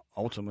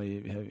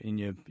ultimately, in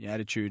your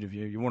attitude of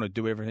you want to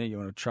do everything, you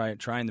want to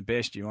train the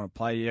best, you want to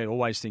play. You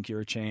always think you're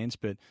a chance,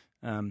 but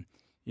there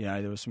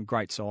were some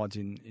great sides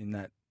in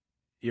that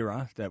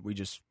era that we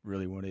just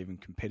really weren't even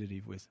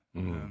competitive with.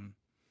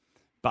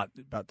 But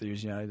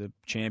there's the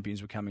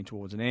champions were coming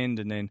towards an end,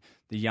 and then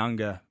the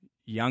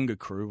younger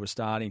crew were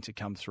starting to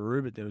come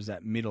through, but there was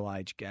that middle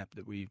age gap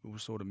that we were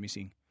sort of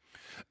missing.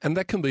 And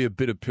that can be a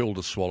bitter pill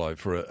to swallow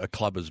for a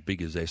club as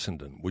big as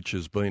Essendon, which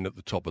has been at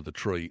the top of the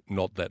tree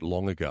not that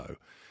long ago.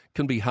 It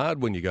can be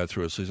hard when you go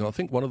through a season. I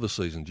think one of the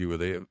seasons you were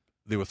there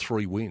were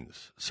 3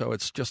 wins. So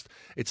it's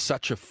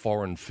such a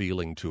foreign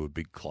feeling to a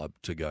big club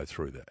to go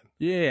through that.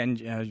 Yeah,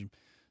 and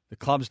the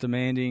club's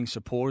demanding,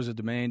 supporters are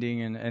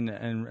demanding,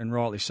 and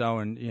rightly so.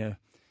 And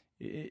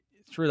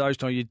through those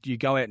times, you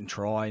go out and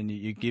try, and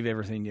you give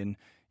everything, and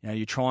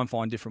you try and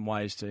find different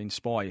ways to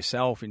inspire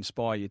yourself,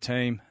 inspire your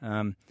team.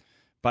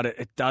 But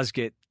it does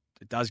get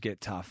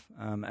tough,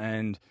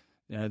 and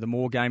the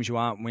more games you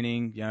aren't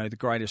winning, the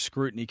greater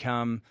scrutiny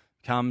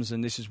comes,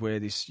 and this is where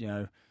this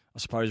I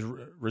suppose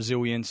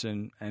resilience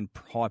and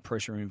high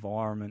pressure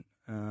environment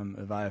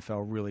of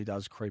AFL really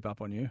does creep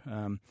up on you,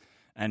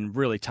 and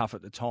really tough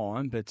at the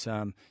time. But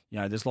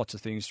there's lots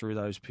of things through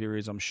those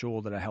periods I'm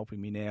sure that are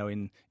helping me now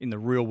in the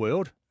real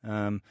world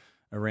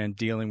around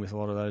dealing with a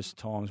lot of those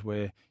times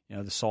where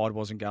the side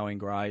wasn't going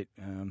great,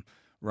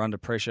 we're under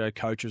pressure,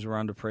 coaches were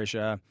under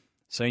pressure.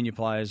 Senior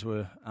players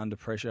were under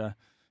pressure.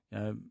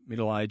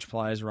 Middle-aged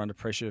players were under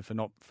pressure for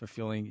not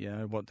fulfilling,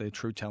 what their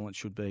true talent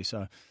should be.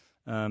 So,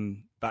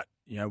 but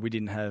we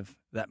didn't have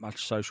that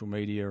much social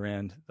media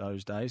around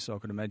those days. So I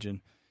could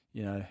imagine,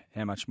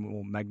 how much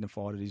more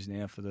magnified it is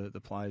now for the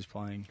players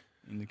playing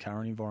in the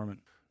current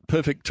environment.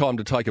 Perfect time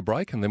to take a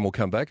break, and then we'll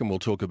come back and we'll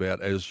talk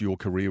about as your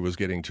career was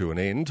getting to an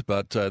end.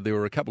 But there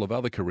were a couple of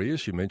other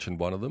careers. You mentioned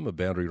one of them, a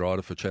boundary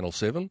rider for Channel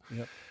 7.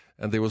 Yep.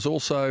 And there was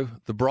also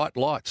the bright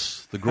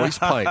lights, the grease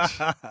paint,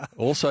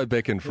 also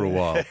beckoned for a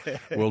while.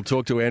 We'll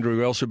talk to Andrew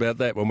Welsh about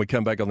that when we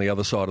come back on the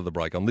other side of the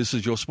break. On This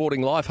Is Your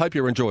Sporting Life. Hope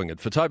you're enjoying it.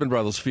 For Tobin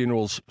Brothers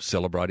Funerals,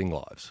 celebrating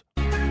lives.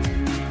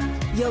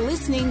 You're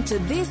listening to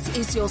This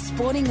Is Your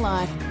Sporting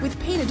Life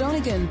with Peter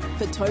Donegan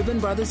for Tobin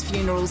Brothers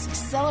Funerals,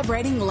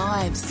 celebrating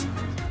lives.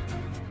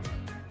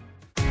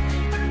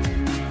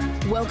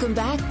 Welcome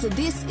back to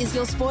This Is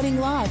Your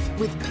Sporting Life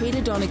with Peter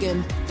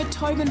Donegan for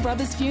Tobin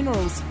Brothers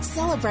Funerals,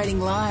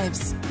 celebrating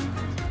lives.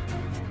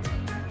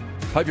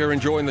 Hope you're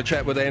enjoying the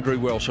chat with Andrew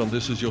Welsh on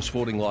This Is Your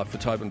Sporting Life for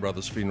Tobin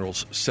Brothers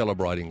Funerals,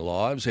 celebrating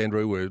lives.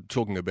 Andrew, we're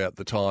talking about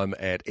the time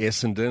at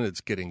Essendon.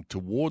 It's getting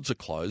towards a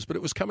close, but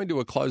it was coming to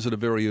a close at a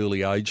very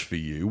early age for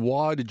you.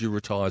 Why did you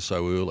retire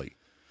so early?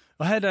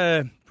 I had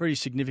a pretty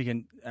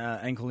significant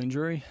ankle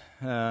injury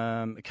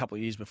a couple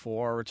of years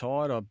before I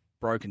retired. I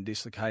broke and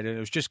dislocated. It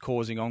was just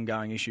causing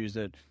ongoing issues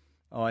that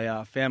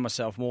I found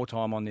myself more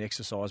time on the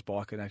exercise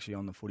bike than actually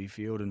on the footy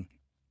field. And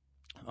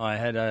I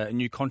had a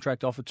new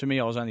contract offered to me.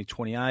 I was only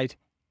 28.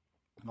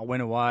 I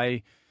went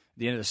away at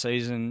the end of the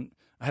season.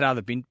 I had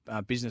other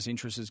business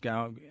interests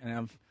going,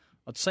 and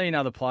I'd seen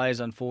other players,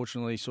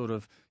 unfortunately, sort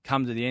of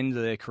come to the end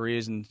of their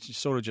careers and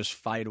sort of just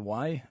fade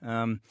away.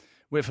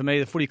 Where for me,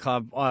 the footy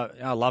club,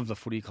 I love the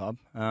footy club.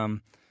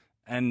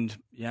 And,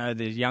 you know,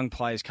 the young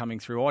players coming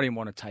through, I didn't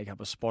want to take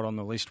up a spot on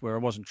the list where I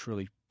wasn't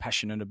truly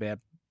passionate about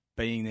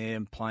being there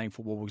and playing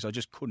football because I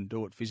just couldn't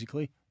do it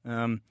physically.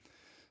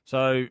 So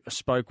I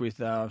spoke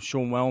with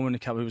Sean Wellman,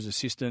 who was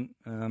assistant,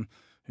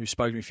 who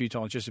spoke to me a few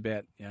times just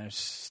about, you know,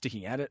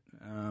 sticking at it.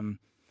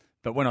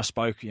 But when I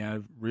spoke, you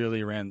know,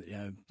 really around, you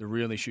know, the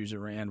real issues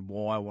around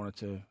why I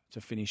wanted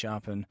to finish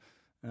up and,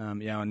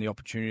 you know, and the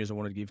opportunities I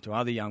wanted to give to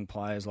other young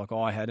players like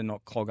I had and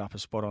not clog up a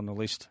spot on the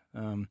list.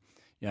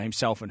 You know,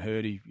 himself and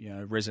Hurdy, you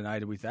know,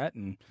 resonated with that.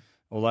 And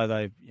although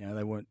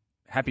they weren't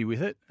happy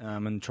with it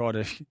and tried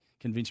to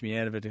convince me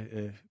out of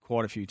it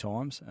quite a few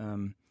times,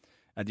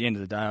 at the end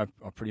of the day,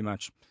 I pretty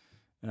much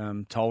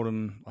told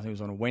them, I think it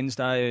was on a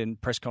Wednesday and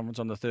press conference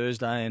on the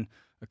Thursday, and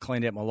I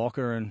cleaned out my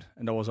locker and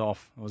I was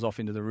off. I was off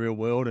into the real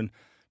world and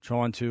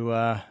trying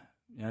to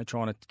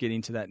get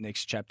into that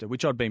next chapter,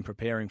 which I'd been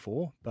preparing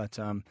for, but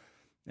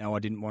you know, I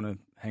didn't want to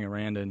hang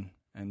around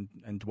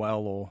and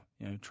dwell or,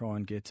 you know, try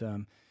and get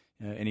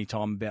any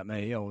time about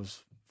me.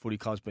 Footy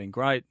club's been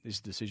great. This is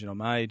a decision I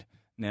made.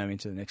 Now I'm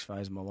into the next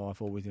phase of my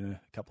life, all within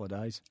a couple of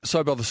days.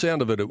 So by the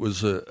sound of it, it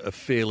was a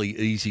fairly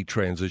easy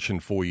transition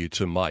for you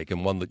to make,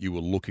 and one that you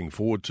were looking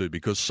forward to,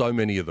 because so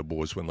many of the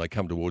boys, when they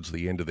come towards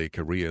the end of their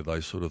career, they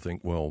sort of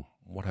think, well,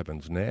 what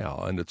happens now?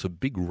 And it's a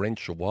big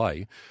wrench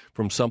away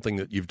from something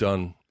that you've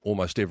done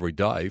almost every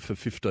day for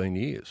 15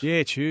 years. Yeah,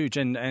 it's huge.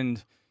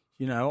 And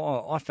you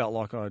know, I felt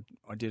like I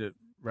did it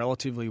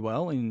relatively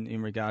well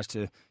in regards to,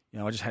 you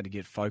know, I just had to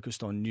get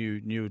focused on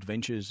new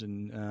adventures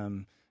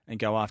and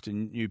go after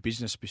new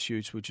business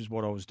pursuits, which is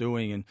what I was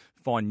doing, and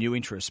find new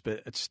interests.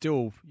 But it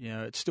still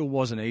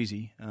wasn't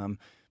easy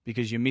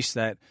because you miss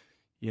that,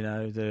 you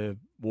know, the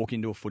walk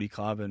into a footy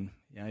club and,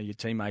 you know, your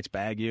teammates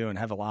bag you and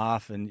have a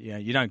laugh, and, you know,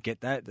 you don't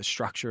get that, the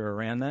structure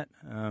around that.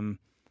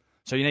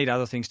 So you need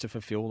other things to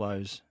fulfil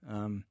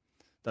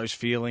those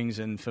feelings.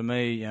 And for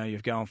me, you know,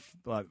 you've go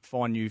and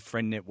find new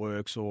friend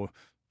networks or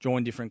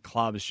join different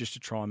clubs just to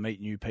try and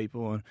meet new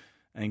people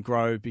and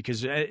grow.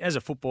 Because as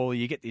a footballer,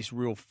 you get this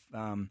real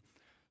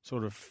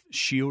sort of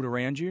shield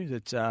around you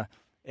that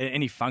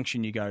any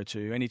function you go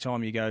to,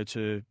 anytime you go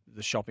to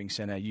the shopping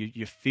centre,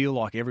 you feel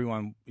like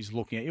everyone is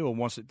looking at you or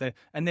wants it.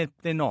 And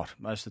they're not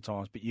most of the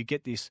times. But you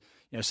get this,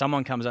 you know,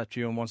 someone comes up to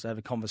you and wants to have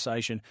a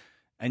conversation,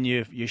 and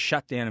you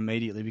shut down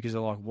immediately because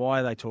they're like,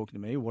 why are they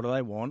talking to me? What do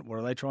they want? What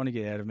are they trying to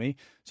get out of me?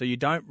 So you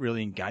don't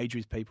really engage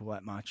with people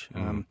that much,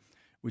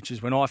 which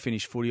is when I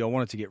finished footy, I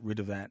wanted to get rid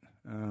of that.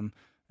 And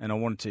I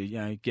wanted to, you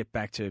know, get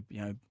back to,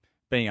 you know,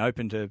 being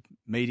open to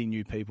meeting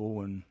new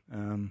people and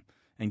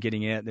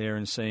getting out there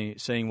and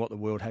seeing what the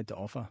world had to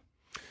offer.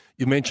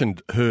 You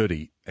mentioned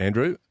Hurdy,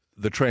 Andrew,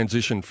 the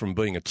transition from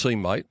being a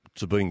teammate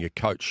to being your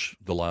coach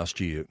the last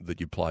year that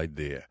you played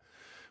there.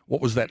 What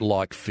was that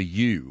like for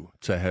you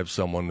to have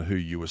someone who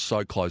you were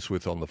so close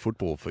with on the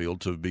football field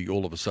to be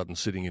all of a sudden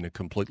sitting in a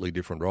completely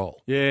different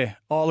role? Yeah.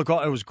 Oh, look,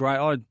 it was great.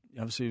 I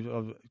was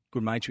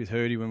good mates with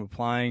Hurdy when we were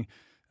playing.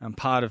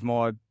 Part of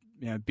my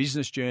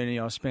business journey,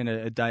 I spent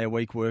a day a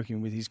week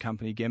working with his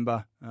company,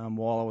 Gemba,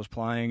 while I was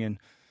playing.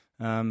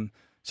 And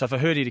so for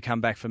Hurdy to come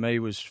back for me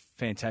was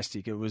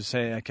fantastic. It was,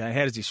 okay,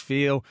 how does this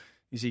feel?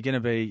 Is he going to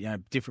be a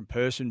different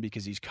person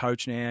because he's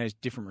coach now, he's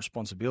different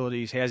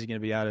responsibilities? How's he going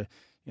to be able to,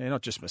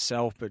 not just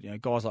myself, but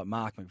guys like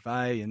Mark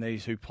McVeigh and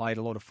these who played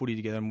a lot of footy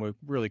together and were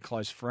really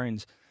close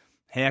friends.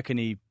 How can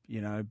he,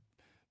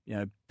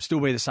 still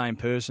be the same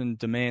person,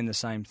 demand the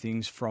same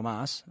things from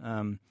us,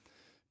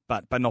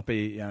 but not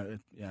be a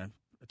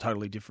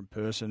totally different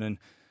person? And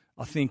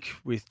I think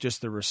with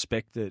just the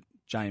respect that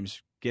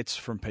James gets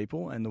from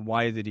people and the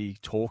way that he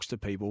talks to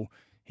people,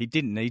 he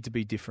didn't need to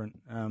be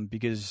different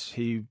because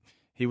he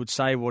would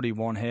say what he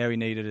wanted, how he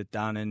needed it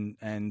done,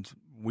 and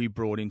we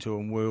brought into it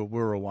and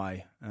we're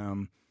away.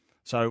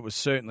 So it was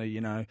certainly,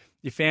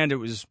 you found he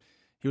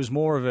was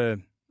more of a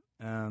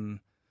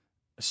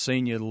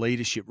senior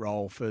leadership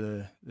role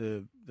for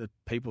the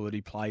people that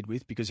he played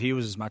with, because he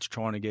was as much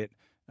trying to get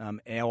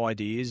our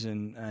ideas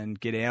and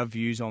get our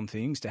views on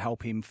things to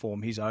help him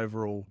form his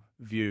overall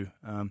view,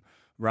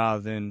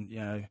 rather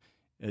than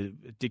a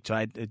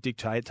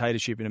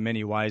dictatorship in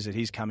many ways that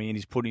he's coming in,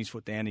 he's putting his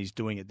foot down, he's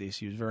doing it this.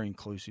 He was very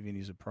inclusive in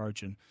his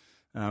approach, and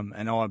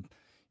I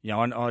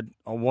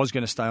was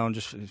going to stay on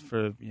just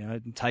for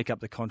take up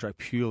the contract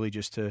purely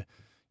just to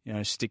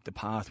stick the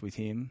path with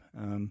him,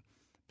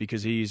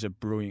 because he is a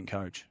brilliant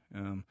coach.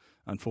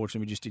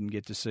 Unfortunately, we just didn't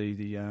get to see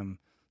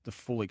the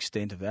full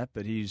extent of that,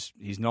 but his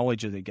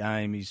knowledge of the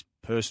game, his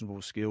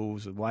personal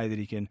skills, the way that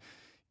he can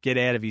get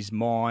out of his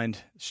mind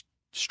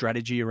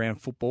strategy around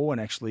football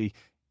and actually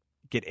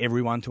get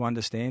everyone to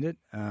understand it,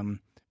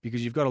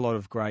 because you've got a lot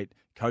of great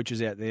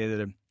coaches out there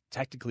that are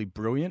tactically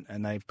brilliant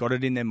and they've got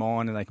it in their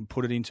mind and they can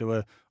put it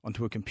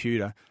onto a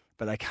computer,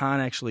 but they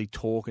can't actually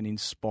talk and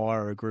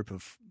inspire a group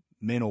of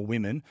men or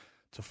women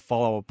to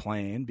follow a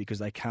plan because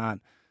they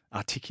can't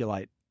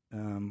articulate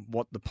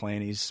what the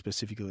plan is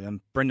specifically. And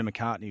Brendan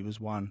McCartney was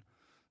one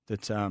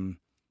that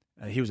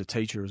he was a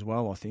teacher as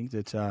well, I think,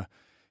 that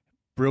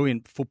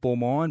brilliant football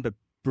mind, but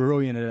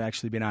brilliant at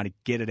actually being able to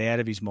get it out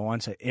of his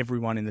mind so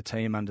everyone in the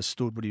team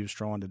understood what he was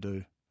trying to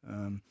do.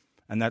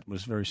 And that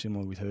was very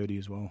similar with Hurdy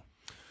as well.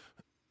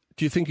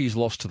 Do you think he's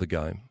lost to the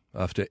game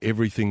after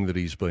everything that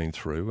he's been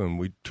through? And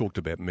we talked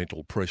about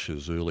mental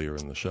pressures earlier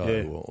in the show.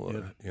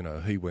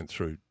 He went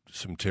through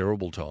some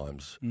terrible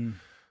times. Do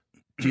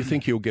you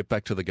think he'll get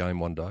back to the game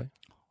one day?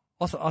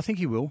 I think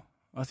he will.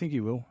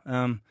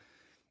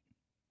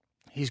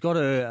 He's got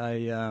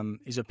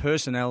he's a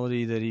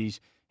personality that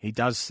he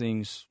does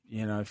things,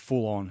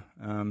 full on.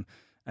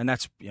 And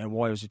that's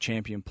why he was a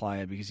champion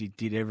player, because he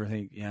did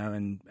everything,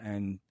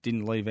 and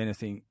didn't leave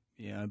anything,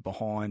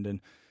 behind.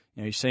 And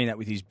you've seen that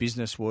with his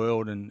business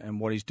world and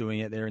what he's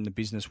doing out there in the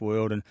business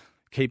world and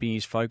keeping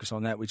his focus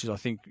on that, which is, I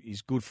think,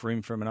 is good for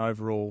him from an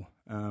overall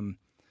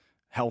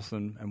health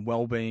and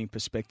well-being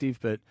perspective.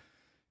 But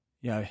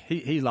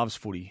he loves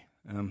footy.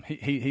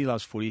 He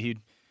loves footy.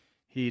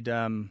 He'd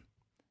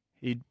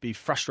be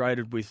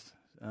frustrated with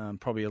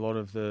probably a lot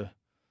of the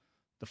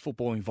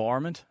football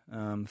environment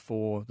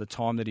for the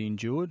time that he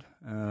endured.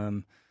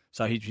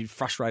 So he'd be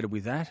frustrated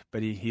with that,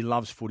 but he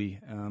loves footy.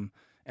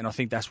 And I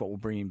think that's what will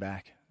bring him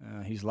back,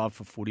 his love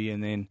for footy,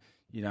 and then,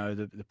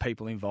 the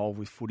people involved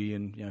with footy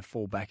and,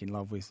 fall back in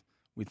love with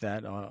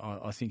that.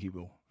 I think he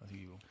will.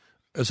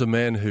 As a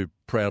man who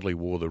proudly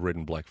wore the red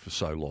and black for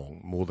so long,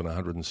 more than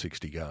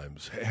 160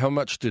 games, how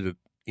much did it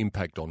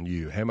impact on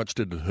you? How much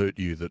did it hurt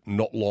you that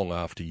not long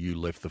after you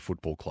left the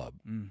football club,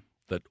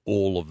 that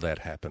all of that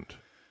happened?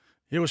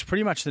 It was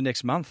pretty much the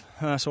next month.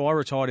 So I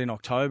retired in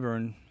October,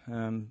 and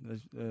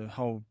the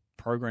whole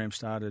program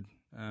started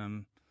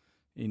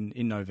in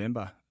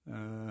November.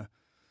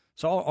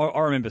 So I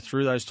remember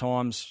through those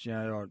times,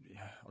 I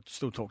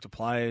still talk to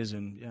players,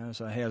 and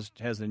so how's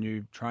the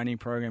new training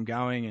program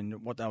going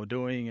and what they were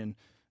doing,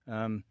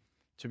 and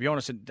to be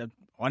honest,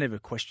 I never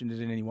questioned it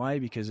in any way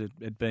because it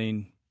had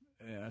been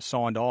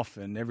signed off,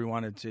 and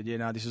everyone had said,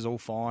 this is all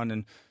fine.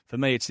 And for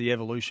me, it's the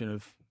evolution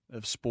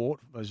of sport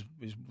is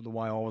the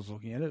way I was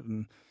looking at it.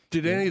 And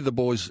did any of the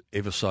boys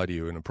ever say to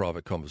you in a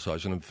private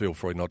conversation, and feel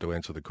free not to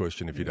answer the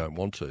question if you don't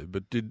want to,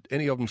 but did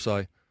any of them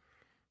say,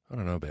 I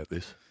don't know about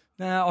this?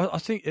 No, I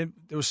think there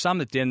was some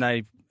that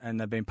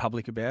they've been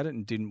public about it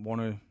and didn't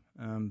want to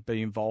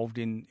be involved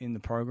in the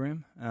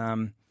program.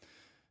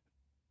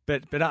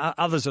 But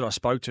others that I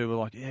spoke to were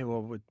like,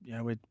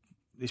 we're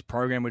this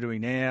program we're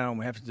doing now, and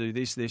we have to do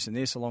this, and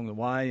this along the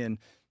way, and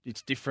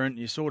it's different.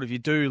 You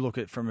do look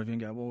at it from and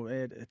go, well,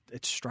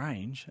 it's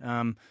strange.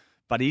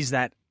 But is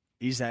that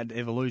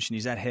evolution?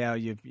 Is that how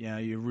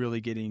you're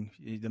really getting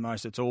the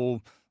most? It's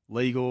all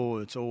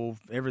legal.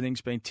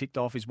 Everything's been ticked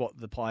off, is what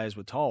the players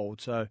were told.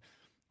 So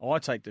I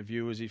take the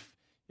view as if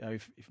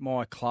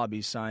my club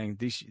is saying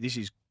this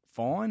is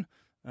fine,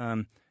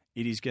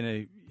 it is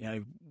going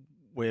to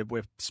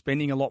we're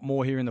spending a lot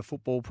more here in the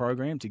football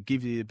program to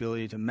give you the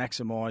ability to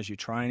maximise your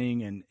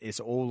training, and it's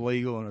all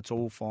legal and it's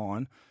all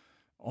fine.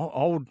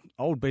 I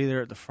would be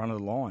there at the front of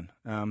the line,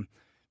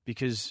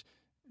 because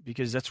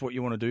that's what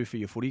you want to do for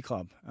your footy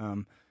club.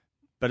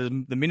 But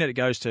the minute it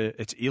goes to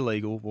it's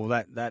illegal, well,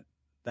 that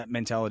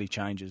mentality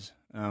changes,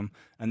 and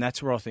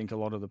that's where I think a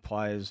lot of the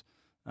players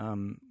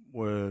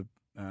were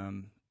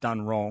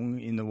done wrong,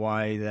 in the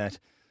way that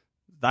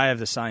they have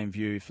the same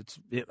view. If it's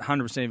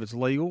 100%, if it's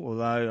legal,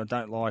 although I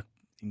don't like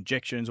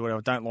injections or whatever,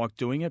 I don't like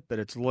doing it, but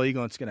it's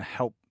legal and it's going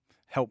to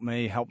help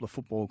me, help the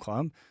football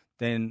club,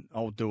 then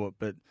I'll do it.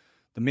 But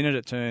the minute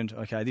it turned,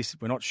 okay,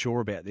 we're not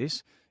sure about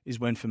this, is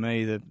when for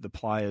me the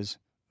players,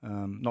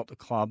 not the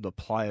club, the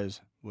players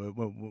were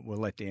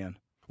let down.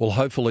 Well,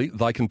 hopefully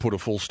they can put a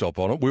full stop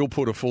on it. We'll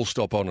put a full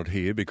stop on it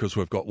here because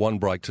we've got one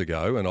break to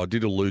go, and I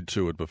did allude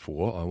to it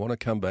before. I want to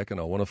come back and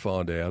I want to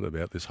find out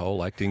about this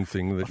whole acting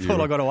thing that I thought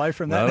I got away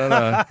from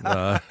that.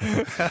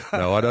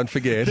 No, I don't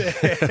forget.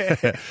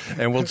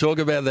 And we'll talk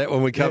about that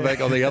when we come back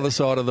on the other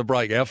side of the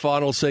break. Our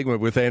final segment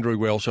with Andrew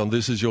Welsh on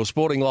This Is Your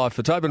Sporting Life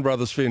for Tobin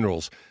Brothers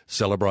Funerals,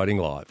 celebrating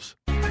lives.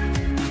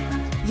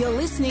 You're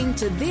listening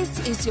to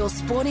This Is Your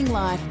Sporting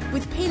Life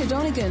with Peter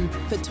Donegan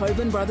for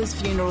Tobin Brothers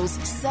Funerals,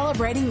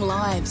 celebrating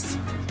lives.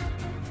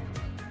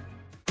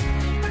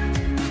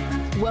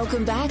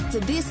 Welcome back to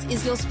This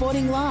Is Your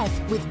Sporting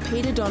Life with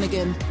Peter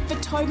Donegan for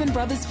Tobin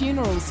Brothers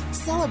Funerals,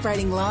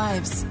 celebrating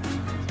lives.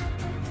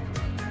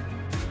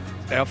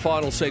 Our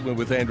final segment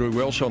with Andrew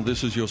Welsh on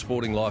This Is Your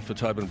Sporting Life for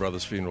Tobin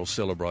Brothers Funerals,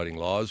 celebrating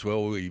lives.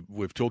 Well,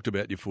 we've talked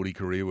about your footy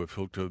career, we've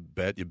talked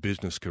about your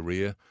business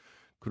career.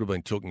 Could have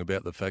been talking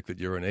about the fact that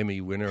you're an Emmy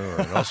winner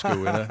or an Oscar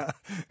winner.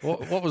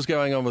 What was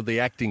going on with the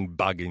acting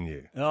bug in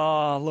you?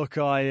 Oh, look,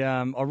 I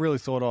really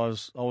thought I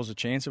was a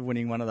chance of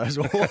winning one of those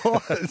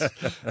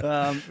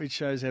awards, which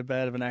shows how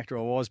bad of an actor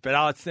I was. But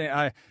I think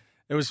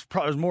it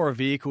was more a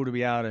vehicle to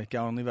be able to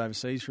go and live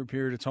overseas for a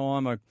period of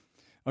time. I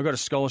got a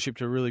scholarship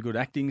to a really good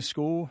acting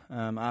school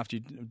after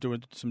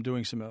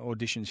doing some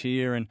auditions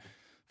here, and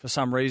for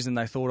some reason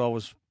they thought I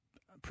was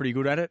pretty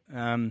good at it.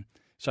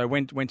 So I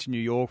went to New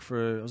York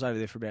I was over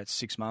there for about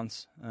 6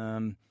 months,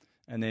 and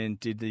then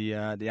did the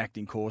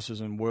acting courses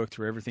and worked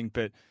through everything.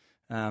 But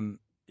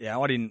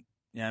I didn't.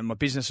 My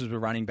businesses were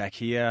running back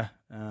here.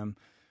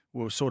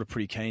 We were sort of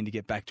pretty keen to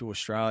get back to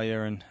Australia,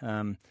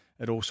 and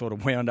it all sort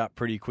of wound up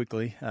pretty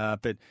quickly.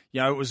 But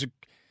it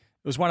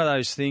was one of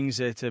those things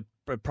that it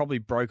probably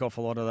broke off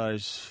a lot of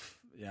those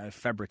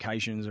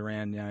fabrications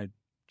around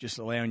just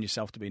allowing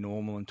yourself to be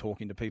normal and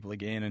talking to people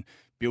again and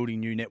building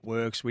new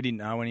networks. We didn't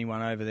know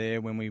anyone over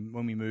there when we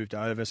moved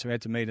over, so we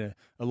had to meet a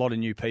lot of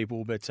new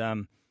people. But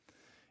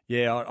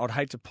I'd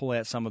hate to pull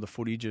out some of the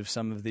footage of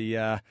some of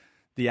the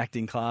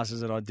acting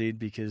classes that I did,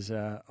 because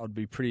I'd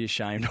be pretty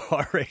ashamed,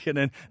 I reckon.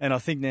 And I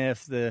think now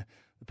if the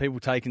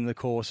people taking the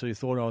course who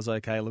thought I was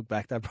okay look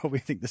back, they probably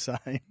think the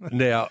same.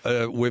 Now,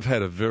 we've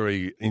had a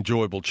very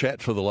enjoyable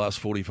chat for the last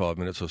 45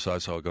 minutes or so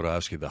I've got to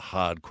ask you the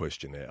hard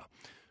question now.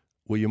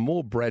 Were you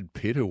more Brad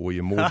Pitt or were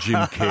you more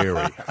Jim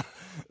Carrey?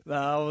 No,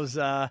 I was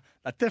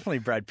definitely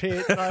Brad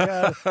Pitt.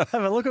 Have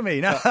a look at me.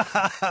 No.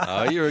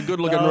 Oh, you're a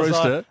good-looking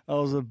rooster. I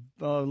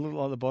looked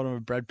like the bottom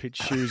of Brad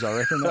Pitt's shoes, I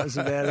reckon. That was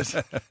about as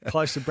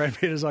close to Brad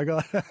Pitt as I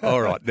got.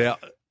 All right. Now,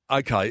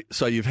 okay,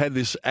 so you've had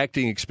this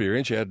acting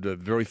experience. You had a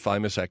very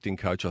famous acting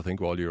coach, I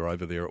think, while you were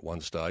over there at one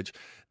stage.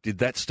 Did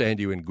that stand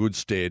you in good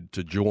stead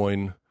to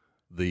join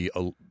the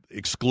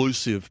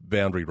exclusive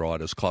Boundary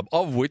Riders Club,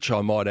 of which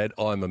I might add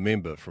I'm a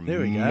member from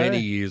many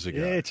years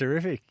ago? Yeah,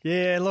 terrific.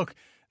 Yeah, look,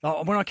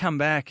 when I come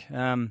back,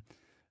 there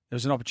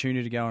was an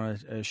opportunity to go on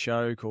a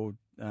show called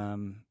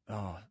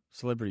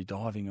Celebrity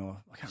Diving, or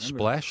I can't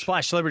remember.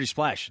 Celebrity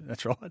Splash,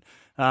 that's right.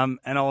 And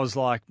I was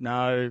like,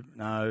 no,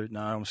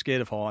 I'm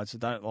scared of heights. I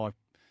don't like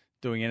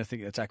doing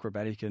anything that's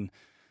acrobatic,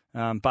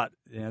 but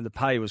the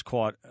pay was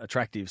quite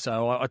attractive.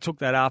 So I took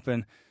that up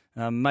and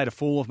made a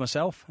fool of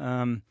myself.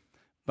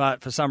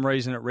 But for some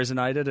reason it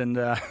resonated, and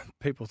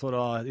people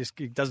thought, this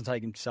doesn't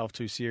take himself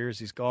too serious,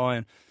 this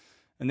guy.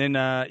 And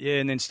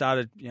then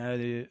started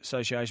the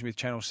association with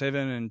Channel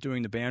 7 and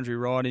doing the boundary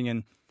riding,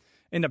 and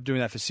ended up doing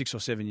that for 6 or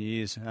 7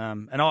 years.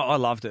 And I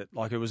loved it.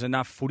 Like, it was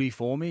enough footy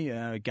for me.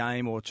 A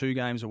game or 2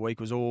 games a week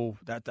was all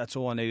that's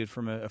all I needed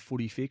from a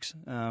footy fix.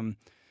 And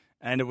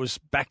it was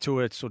back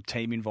to a sort of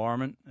team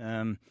environment,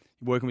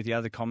 working with the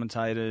other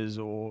commentators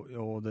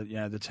or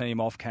the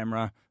team off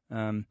camera.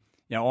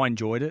 I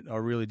enjoyed it. I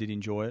really did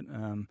enjoy it.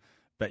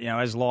 But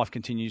as life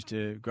continues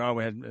to grow,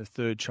 we had a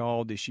 3rd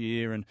child this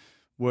year, and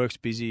work's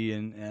busy,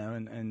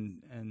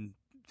 and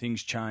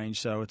things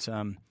change. So it's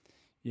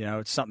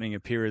it's something, a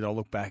period I'll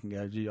look back and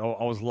go, gee,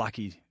 I was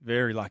lucky,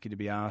 very lucky to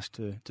be asked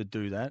to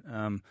do that.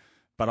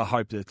 But I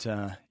hope that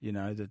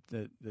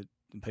that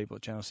the people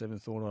at Channel 7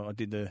 thought I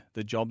did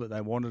the job that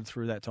they wanted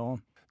through that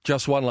time.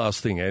 Just one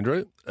last thing,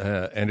 Andrew,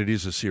 and it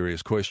is a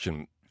serious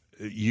question.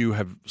 You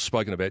have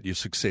spoken about your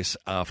success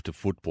after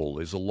football.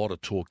 There's a lot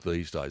of talk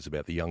these days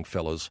about the young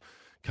fellas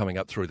coming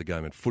up through the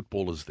game, and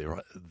football is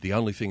the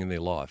only thing in their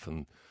life,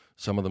 and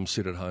some of them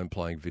sit at home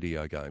playing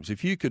video games.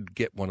 If you could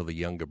get one of the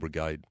younger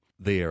brigade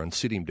there and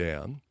sit him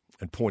down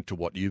and point to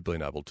what you've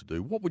been able to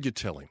do, what would you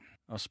tell him?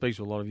 I speak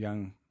to a lot of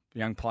young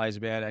players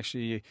about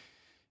actually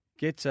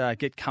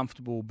get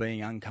comfortable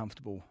being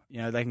uncomfortable.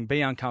 They can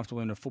be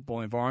uncomfortable in a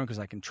football environment because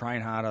they can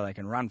train harder, they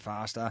can run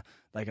faster,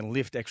 they can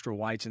lift extra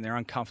weights, and they're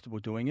uncomfortable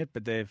doing it,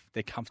 but they're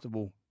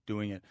comfortable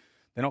doing it.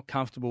 They're not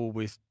comfortable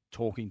with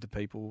talking to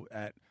people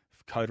at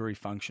coterie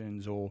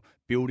functions or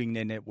building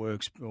their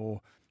networks,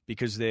 or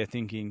because they're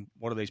thinking,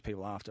 what are these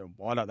people after?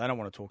 They don't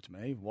want to talk to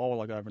me. Why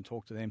will I go over and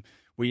talk to them?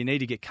 Well, you need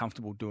to get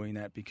comfortable doing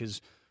that,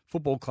 because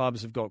football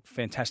clubs have got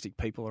fantastic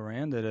people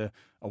around that are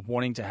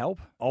wanting to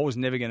help. I was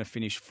never going to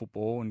finish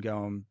football and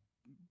go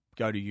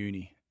to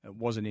uni. It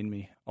wasn't in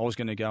me. I was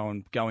going to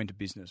go into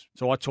business.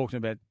 So I talked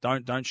about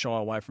don't shy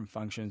away from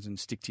functions and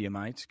stick to your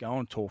mates. Go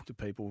and talk to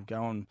people.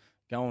 Go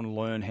and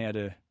learn how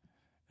to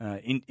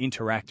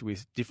interact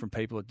with different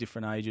people at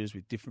different ages,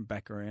 with different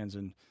backgrounds,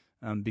 and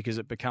because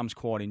it becomes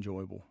quite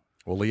enjoyable.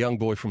 Well, the young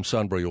boy from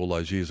Sunbury all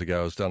those years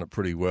ago has done it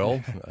pretty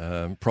well.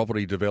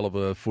 Property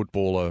developer,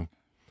 footballer,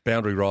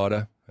 boundary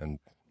rider, and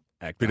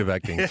a bit of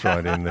acting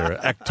thrown in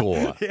there.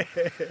 Actor. Yeah.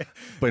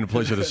 Been a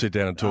pleasure to sit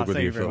down and talk with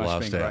you for the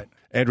last hour.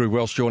 Andrew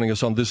Welsh joining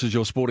us on This Is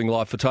Your Sporting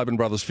Life for Tobin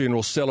Brothers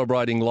Funeral,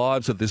 celebrating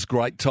lives at this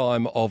great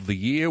time of the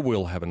year.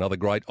 We'll have another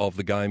great of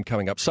the game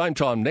coming up same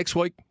time next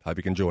week. Hope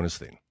you can join us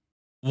then.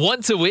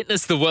 Want to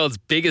witness the world's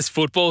biggest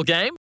football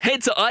game?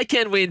 Head to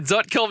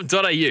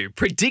iCanWin.com.au,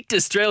 predict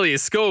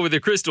Australia's score with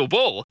a crystal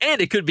ball, and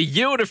it could be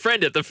you and a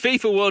friend at the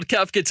FIFA World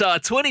Cup Qatar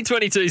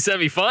 2022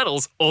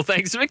 semi-finals, all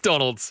thanks to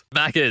McDonald's.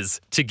 Maccas,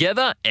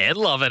 together and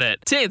loving it.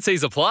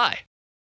 TNCs apply.